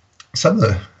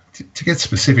get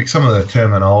specific, some of the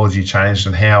terminology changed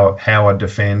and how I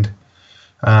defend.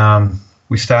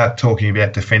 We start talking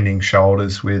about defending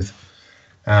shoulders with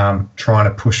trying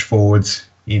to push forwards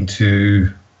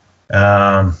into,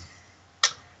 I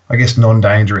guess,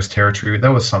 non-dangerous territory.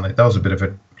 That was a bit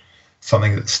of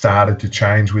something that started to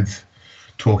change with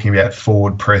talking about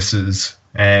forward presses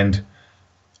and,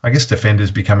 I guess,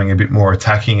 defenders becoming a bit more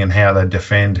attacking and how they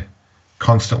defend,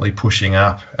 constantly pushing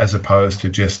up, as opposed to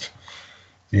just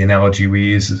the analogy we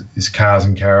use is cars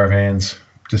and caravans,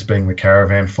 just being the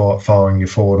caravan following you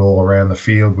forward all around the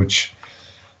field, which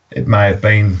it may have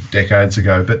been decades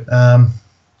ago. But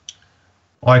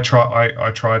I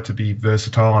tried to be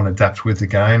versatile and adapt with the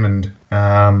game, and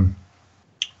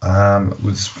it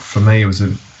was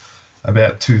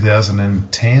about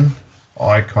 2010.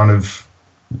 I kind of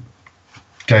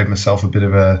gave myself a bit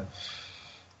of an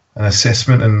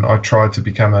assessment, and I tried to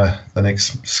become the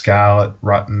next Scarlett,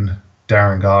 Rutten,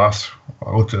 Darren Glass.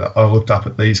 I looked up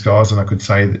at these guys, and I could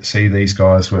see these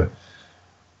guys were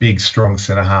big, strong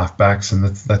centre half backs, and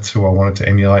that's who I wanted to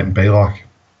emulate and be like.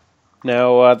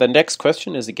 Now, the next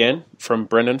question is again from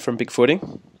Brendan from Big Footy.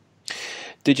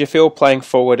 Did you feel playing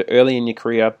forward early in your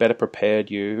career better prepared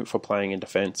you for playing in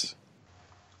defence?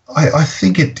 I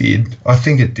think it did.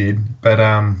 But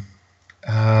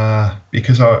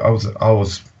because I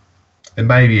was, and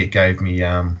maybe it gave me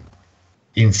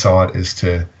insight as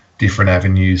to different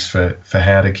avenues for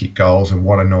how to kick goals and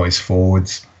what annoys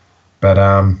forwards. But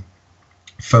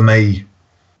for me,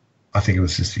 I think it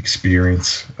was just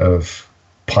experience of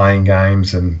playing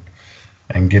games and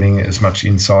getting as much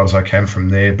insight as I can from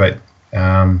there. But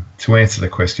to answer the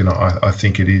question, I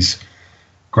think it is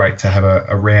great to have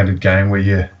a rounded game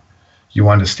where you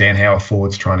understand how a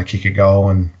forward's trying to kick a goal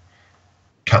and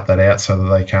cut that out so that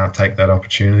they can't take that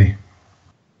opportunity.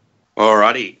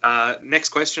 Alrighty. Next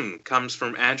question comes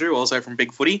from Andrew, also from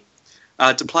Big Footy.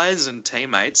 Do players and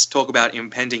teammates talk about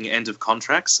impending end of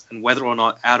contracts and whether or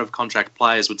not out-of-contract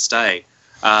players would stay?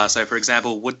 So, for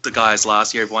example, would the guys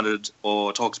last year have wanted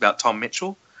or talked about Tom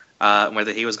Mitchell,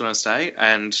 whether he was going to stay,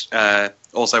 and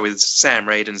also with Sam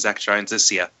Reid and Zach Jones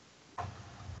this year?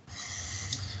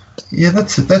 Yeah,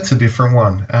 that's a different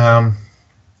one. I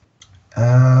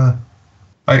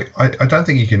don't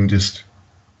think you can just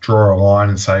draw a line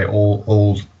and say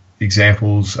all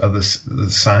examples are the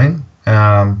same.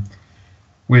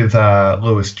 With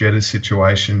Lewis Jetta's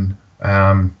situation,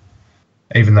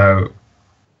 even though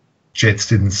Jets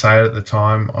didn't say it at the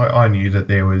time, I knew that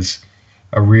there was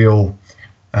a real,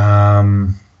 I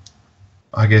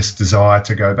guess, desire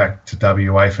to go back to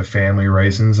WA for family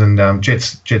reasons, and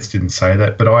Jets didn't say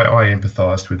that, but I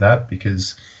empathised with that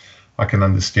because I can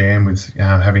understand with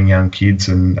having young kids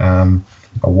and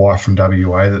a wife from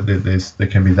WA that there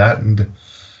can be that.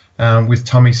 And with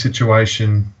Tommy's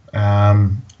situation,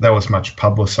 that was much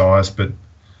publicised, but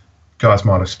guys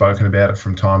might have spoken about it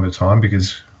from time to time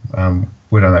because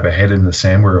we don't have a head in the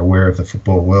sand. We're aware of the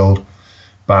football world,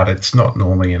 but it's not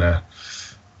normally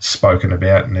spoken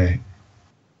about in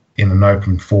an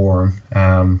open forum.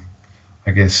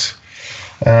 I guess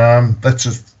that's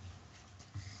just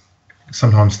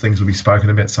sometimes things will be spoken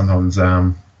about. Sometimes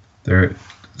they're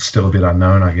still a bit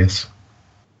unknown, I guess.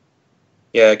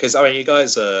 Yeah, because I mean, you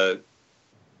guys are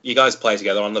you guys play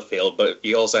together on the field, but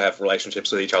you also have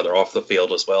relationships with each other off the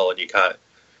field as well, and you can't.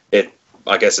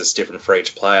 I guess it's different for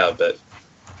each player, but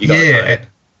you got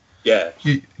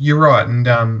You're right,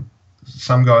 and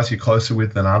some guys you're closer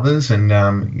with than others, and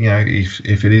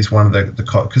if it is one of the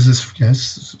because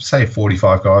there's say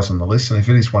 45 guys on the list, and if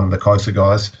it is one of the closer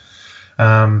guys,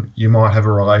 you might have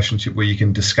a relationship where you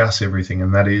can discuss everything,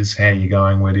 and that is how you're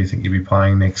going, where do you think you'll be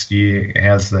playing next year,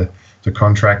 how's the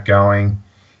contract going,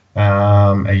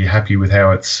 are you happy with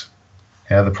how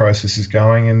the process is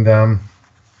going, and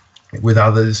with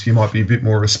others you might be a bit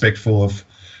more respectful of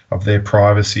their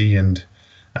privacy and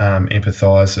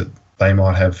empathise that they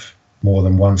might have more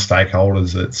than one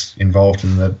stakeholders that's involved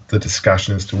in the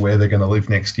discussion as to where they're going to live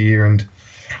next year, and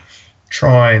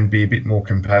try and be a bit more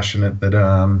compassionate that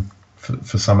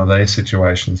for some of their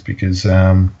situations, because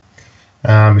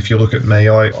if you look at me,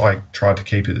 I tried to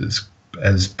keep it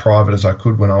as private as I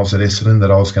could when I was at Essendon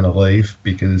that I was going to leave,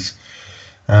 because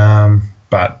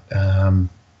but I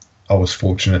was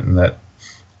fortunate in that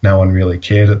no one really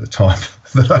cared at the time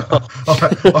that I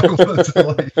wanted to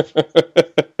leave.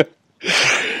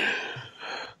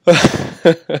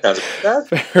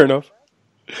 Fair enough.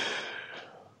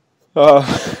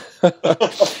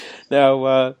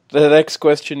 Now, the next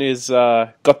question is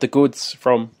got the goods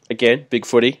from, again, Big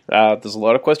Footy. There's a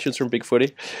lot of questions from Big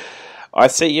Footy. I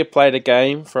see you played a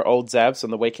game for Old Zabs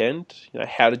on the weekend.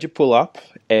 How did you pull up?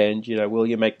 And, will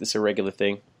you make this a regular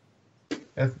thing?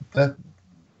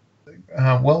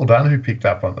 Well done. Who picked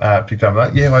up on that?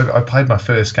 Yeah, I played my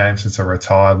first game since I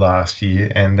retired last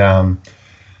year, and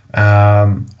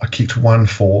I kicked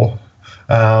 1-4.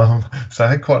 So I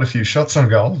had quite a few shots on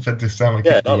goal, but just only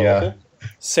kicked the.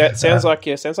 Sounds like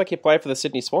you play for the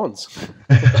Sydney Swans.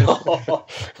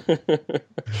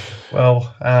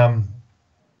 Well,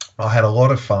 I had a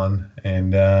lot of fun,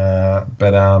 and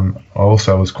but I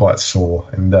also was quite sore,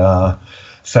 and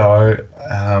so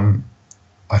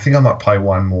I think I might play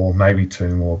one more, maybe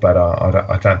two more, but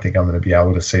I don't think I'm going to be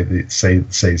able to see the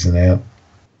season out.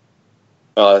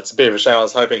 Oh, it's a bit of a shame. I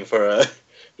was hoping for a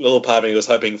little part of me was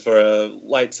hoping for a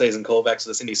late season callback to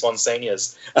the Sydney Swans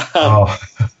seniors.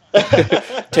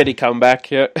 Teddy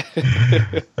comeback, yeah.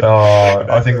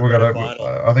 I think we're gonna.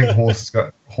 I think Horse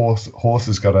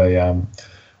has got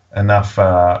enough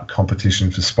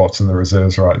competition for spots in the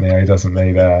reserves right now. He doesn't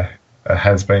need a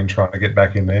has-been trying to get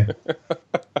back in there.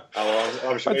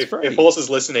 I'm sure if Horse is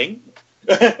listening.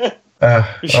 All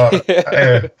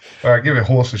right, give a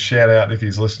Horse a shout out if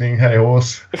he's listening. Hey,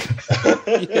 Horse.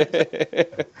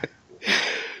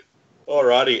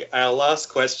 Alrighty, our last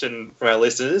question from our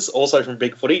listeners, also from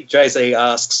Big Footy. JC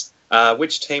asks,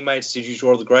 which teammates did you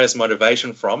draw the greatest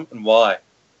motivation from, and why?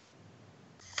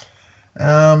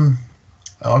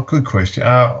 Good question.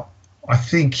 I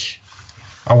think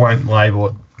I won't label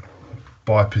it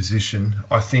by position.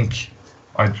 I think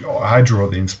I draw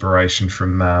the inspiration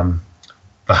from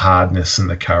the hardness and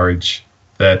the courage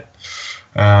that,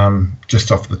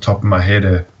 just off the top of my head,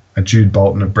 a Jude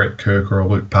Bolton, a Brett Kirk, or a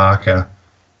Luke Parker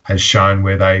has shown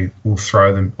where they will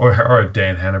throw them, or a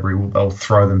Dan Hanbury, they'll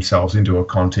throw themselves into a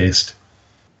contest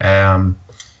and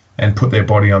put their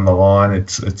body on the line.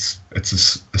 It's a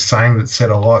saying that's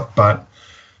said a lot, but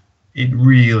it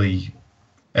really,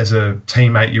 as a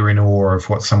teammate, you're in awe of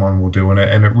what someone will do, and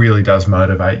it really does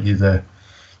motivate you to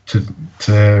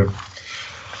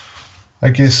I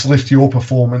guess lift your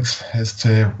performance as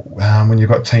to when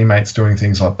you've got teammates doing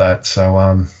things like that. So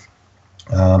I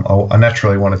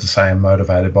naturally wanted to say I'm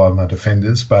motivated by my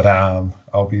defenders, but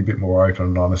I'll be a bit more open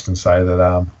and honest and say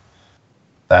that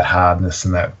that hardness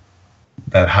and that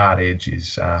hard edge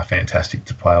is fantastic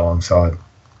to play alongside.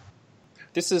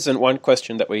 This isn't one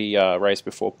question that we raised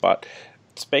before, but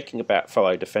speaking about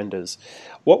fellow defenders,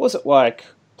 what was it like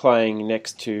playing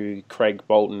next to Craig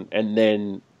Bolton and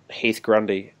then Heath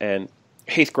Grundy? And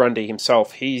Heath Grundy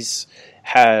himself, he's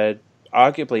had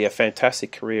arguably a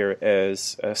fantastic career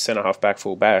as a centre-half back,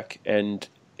 full-back, and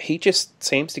he just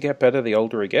seems to get better the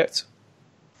older he gets.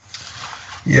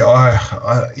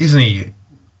 Yeah, isn't he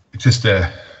just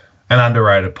an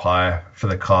underrated player for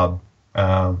the club?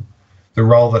 The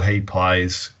role that he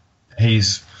plays,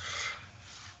 he's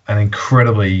an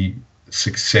incredibly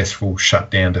successful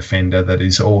shutdown defender that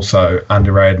is also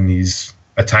underrated in his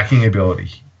attacking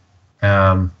ability.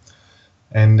 I'm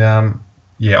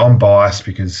biased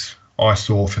because I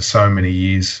saw for so many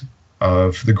years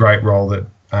of the great role that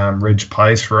Reg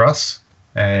plays for us,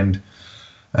 and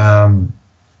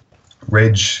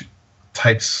Reg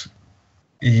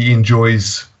he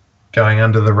enjoys going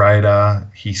under the radar.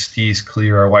 He steers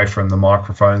clear away from the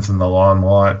microphones and the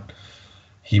limelight.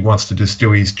 He wants to just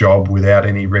do his job without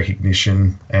any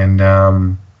recognition, and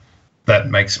that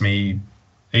makes me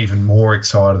even more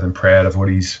excited and proud of what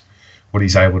he's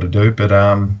able to do. But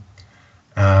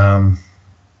at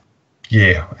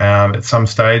some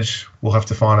stage we'll have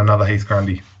to find another Heath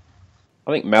Grundy.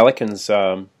 I think Malikan's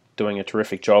doing a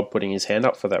terrific job putting his hand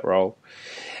up for that role.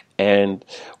 And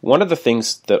one of the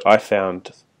things that I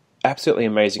found absolutely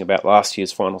amazing about last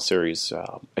year's final series,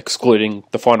 excluding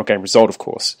the final game result, of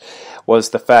course, was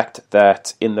the fact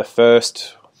that in the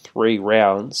first 3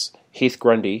 rounds, Heath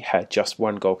Grundy had just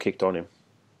 1 goal kicked on him.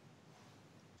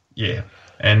 Yeah,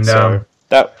 and so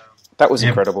that was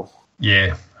incredible.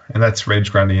 Yeah, and that's Reg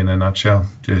Grundy in a nutshell.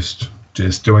 Just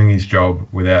doing his job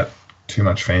without too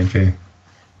much fanfare.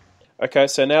 Okay,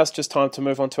 so now it's just time to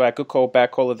move on to our good call,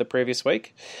 bad call of the previous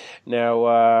week.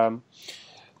 Now,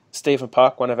 Stephen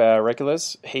Park, one of our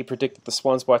regulars, he predicted the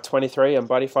Swans by 23 and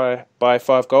Buddy by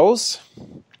 5 goals.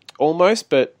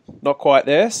 Almost, but not quite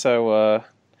there, so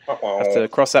have to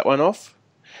cross that one off.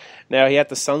 Now, he had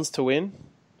the Suns to win,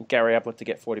 and Gary Ablett to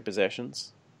get 40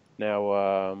 possessions.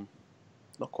 Now,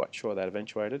 not quite sure that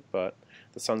eventuated, but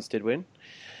the Suns did win.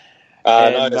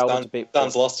 No, the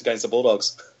Suns lost against the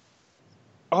Bulldogs.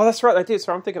 Oh, that's right, they did.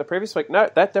 So I'm thinking of the previous week. No,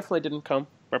 that definitely didn't come.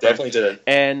 Definitely didn't.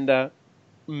 And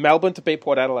Melbourne to beat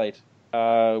Port Adelaide,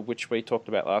 which we talked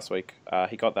about last week.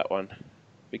 He got that one.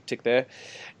 Big tick there.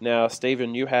 Now,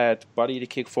 Stephen, you had Buddy to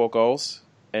kick 4 goals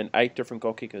and 8 different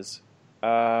goal kickers. Wait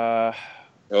a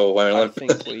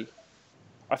minute.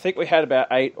 I think we had about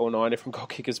 8 or 9 different goal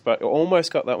kickers, but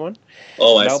almost got that one.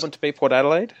 Almost. Melbourne to beat Port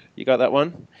Adelaide, you got that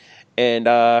one. And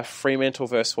Fremantle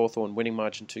versus Hawthorn, winning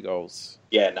margin 2 goals.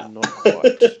 Yeah, no. Not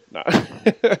quite.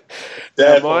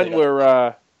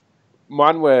 No.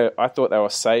 Mine were, I thought they were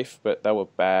safe, but they were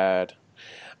bad.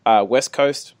 West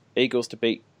Coast, Eagles to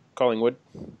beat Collingwood.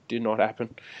 Did not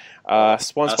happen.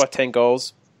 Swans by 10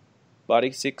 goals.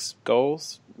 Buddy, 6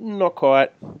 goals. Not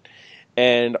quite.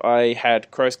 And I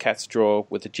had Crows Cats draw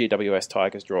with the GWS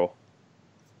Tigers draw.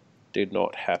 Did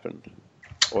not happen.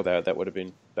 Although that would have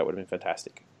been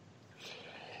fantastic.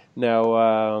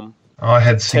 Now, I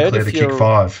had Sinclair to kick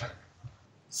 5.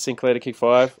 Sinclair to kick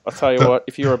 5. I'll tell you what,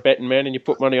 if you're a betting man and you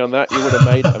put money on that, you would have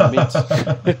made a mint.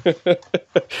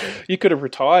 You could have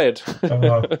retired.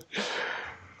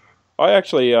 I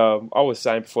actually, I was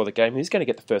saying before the game, he's going to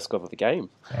get the first goal of the game.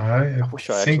 I wish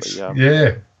I actually...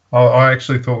 Yeah, I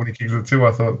actually thought when he kicked it too,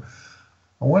 I thought,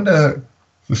 I wonder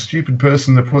the stupid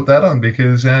person that put that on,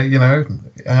 because,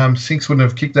 Sinks wouldn't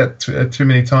have kicked that too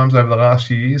many times over the last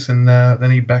few years, and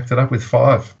then he backed it up with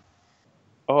 5.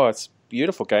 Oh, it's a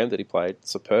beautiful game that he played.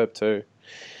 Superb too.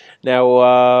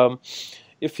 Now,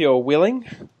 if you're willing,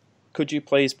 could you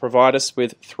please provide us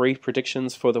with 3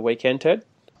 predictions for the weekend, Ted?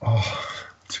 Oh,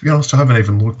 to be honest, I haven't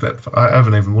even looked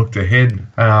ahead.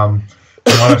 I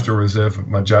might have to reserve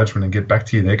my judgment and get back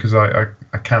to you there, because I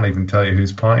can't even tell you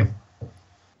who's playing.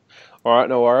 All right,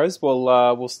 no worries.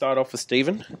 We'll start off with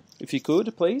Stephen, if you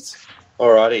could, please.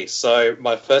 Alrighty. So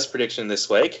my first prediction this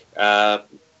week,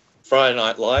 Friday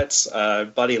Night Lights.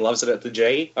 Buddy loves it at the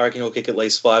G. I reckon he'll kick at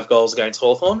least 5 goals against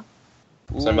Hawthorn.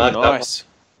 So mark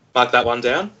that one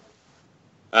down.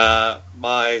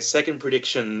 My second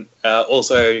prediction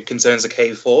also concerns a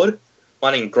key forward,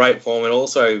 one in great form and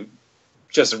also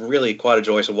just really quite a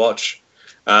joy to watch,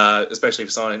 especially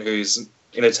for someone who's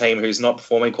in a team who's not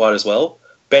performing quite as well.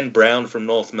 Ben Brown from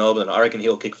North Melbourne. I reckon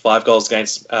he'll kick 5 goals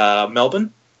against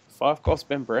Melbourne. 5 goals,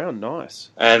 Ben Brown. Nice.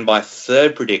 And my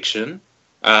third prediction,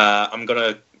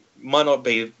 might not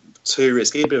be too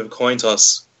risky, a bit of a coin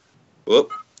toss.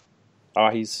 Whoop.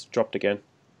 He's dropped again.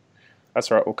 That's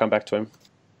all right. We'll come back to him.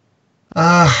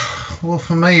 Well,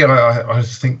 for me, I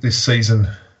just think this season,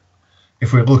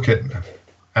 if we look at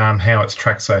how it's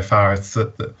tracked so far, it's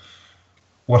that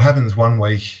what happens one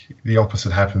week, the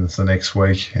opposite happens the next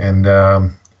week. And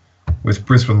with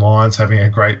Brisbane Lions having a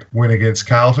great win against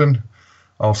Carlton,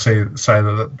 I'll say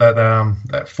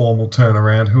that form will turn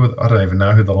around. I don't even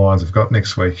know who the Lions have got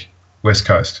next week. West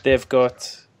Coast. They've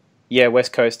got,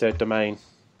 West Coast at Domain.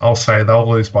 I'll say they'll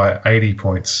lose by 80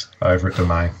 points over at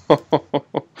Domain.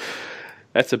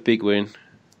 That's a big win.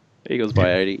 Eagles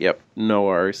by 80. Yep, no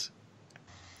worries.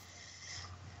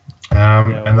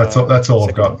 And that's all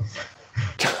I've got.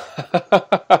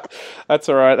 That's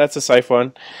all right. That's a safe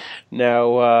one.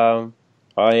 Now,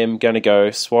 I am going to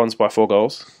go Swans by 4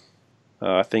 goals.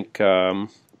 I think,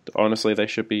 honestly, they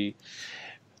should be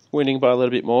winning by a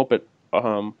little bit more, but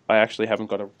I actually haven't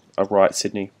got a right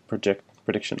Sydney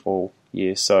prediction all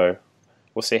year, so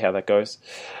we'll see how that goes.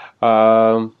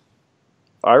 I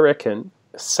reckon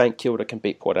St Kilda can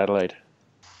beat Port Adelaide.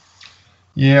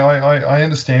 Yeah, I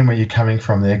understand where you're coming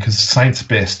from there, because Saints'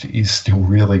 best is still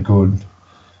really good.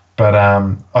 But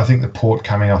I think the Port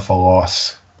coming off a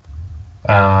loss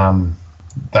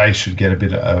They should get a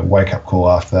bit of a wake-up call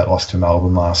after that loss to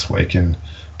Melbourne last week and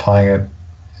I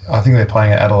think they're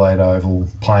playing at Adelaide Oval,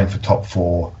 playing for top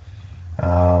 4.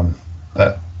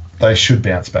 That they should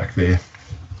bounce back there.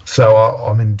 So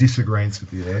I'm in disagreement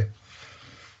with you there.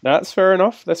 No, that's fair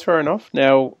enough. That's fair enough.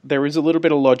 Now, there is a little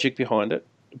bit of logic behind it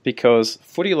because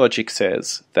footy logic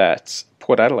says that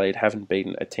Port Adelaide haven't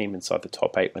beaten a team inside the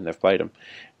top 8 when they've played them.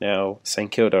 Now,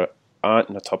 St Kilda aren't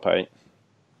in the top 8,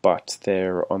 but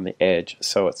they're on the edge.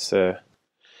 So it's a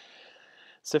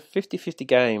 50-50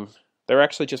 game. They're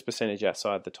actually just percentage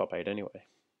outside the top 8 anyway.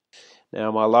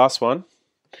 Now, my last one,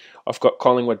 I've got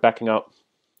Collingwood backing up.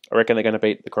 I reckon they're going to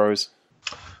beat the Crows.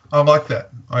 I like that.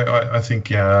 I think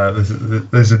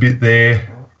there's a bit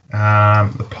there.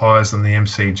 The Pies on the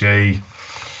MCG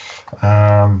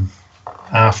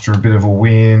after a bit of a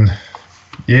win.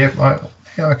 Yeah,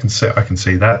 I can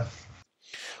see that.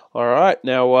 All right.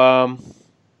 Now,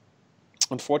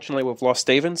 unfortunately, we've lost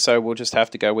Stephen, so we'll just have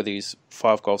to go with his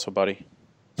 5 goals for Buddy.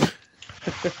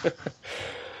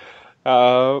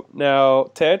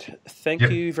 Now, Ted, thank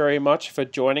you very much for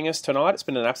joining us tonight. It's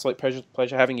been an absolute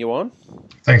pleasure having you on.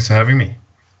 Thanks for having me.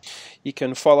 You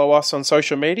can follow us on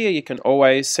social media. You can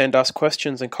always send us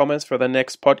questions and comments for the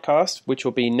next podcast, which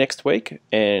will be next week.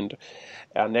 And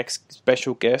our next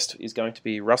special guest is going to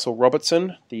be Russell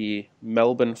Robertson, the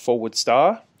Melbourne forward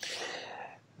star.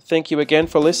 Thank you again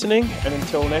for listening. And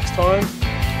until next time,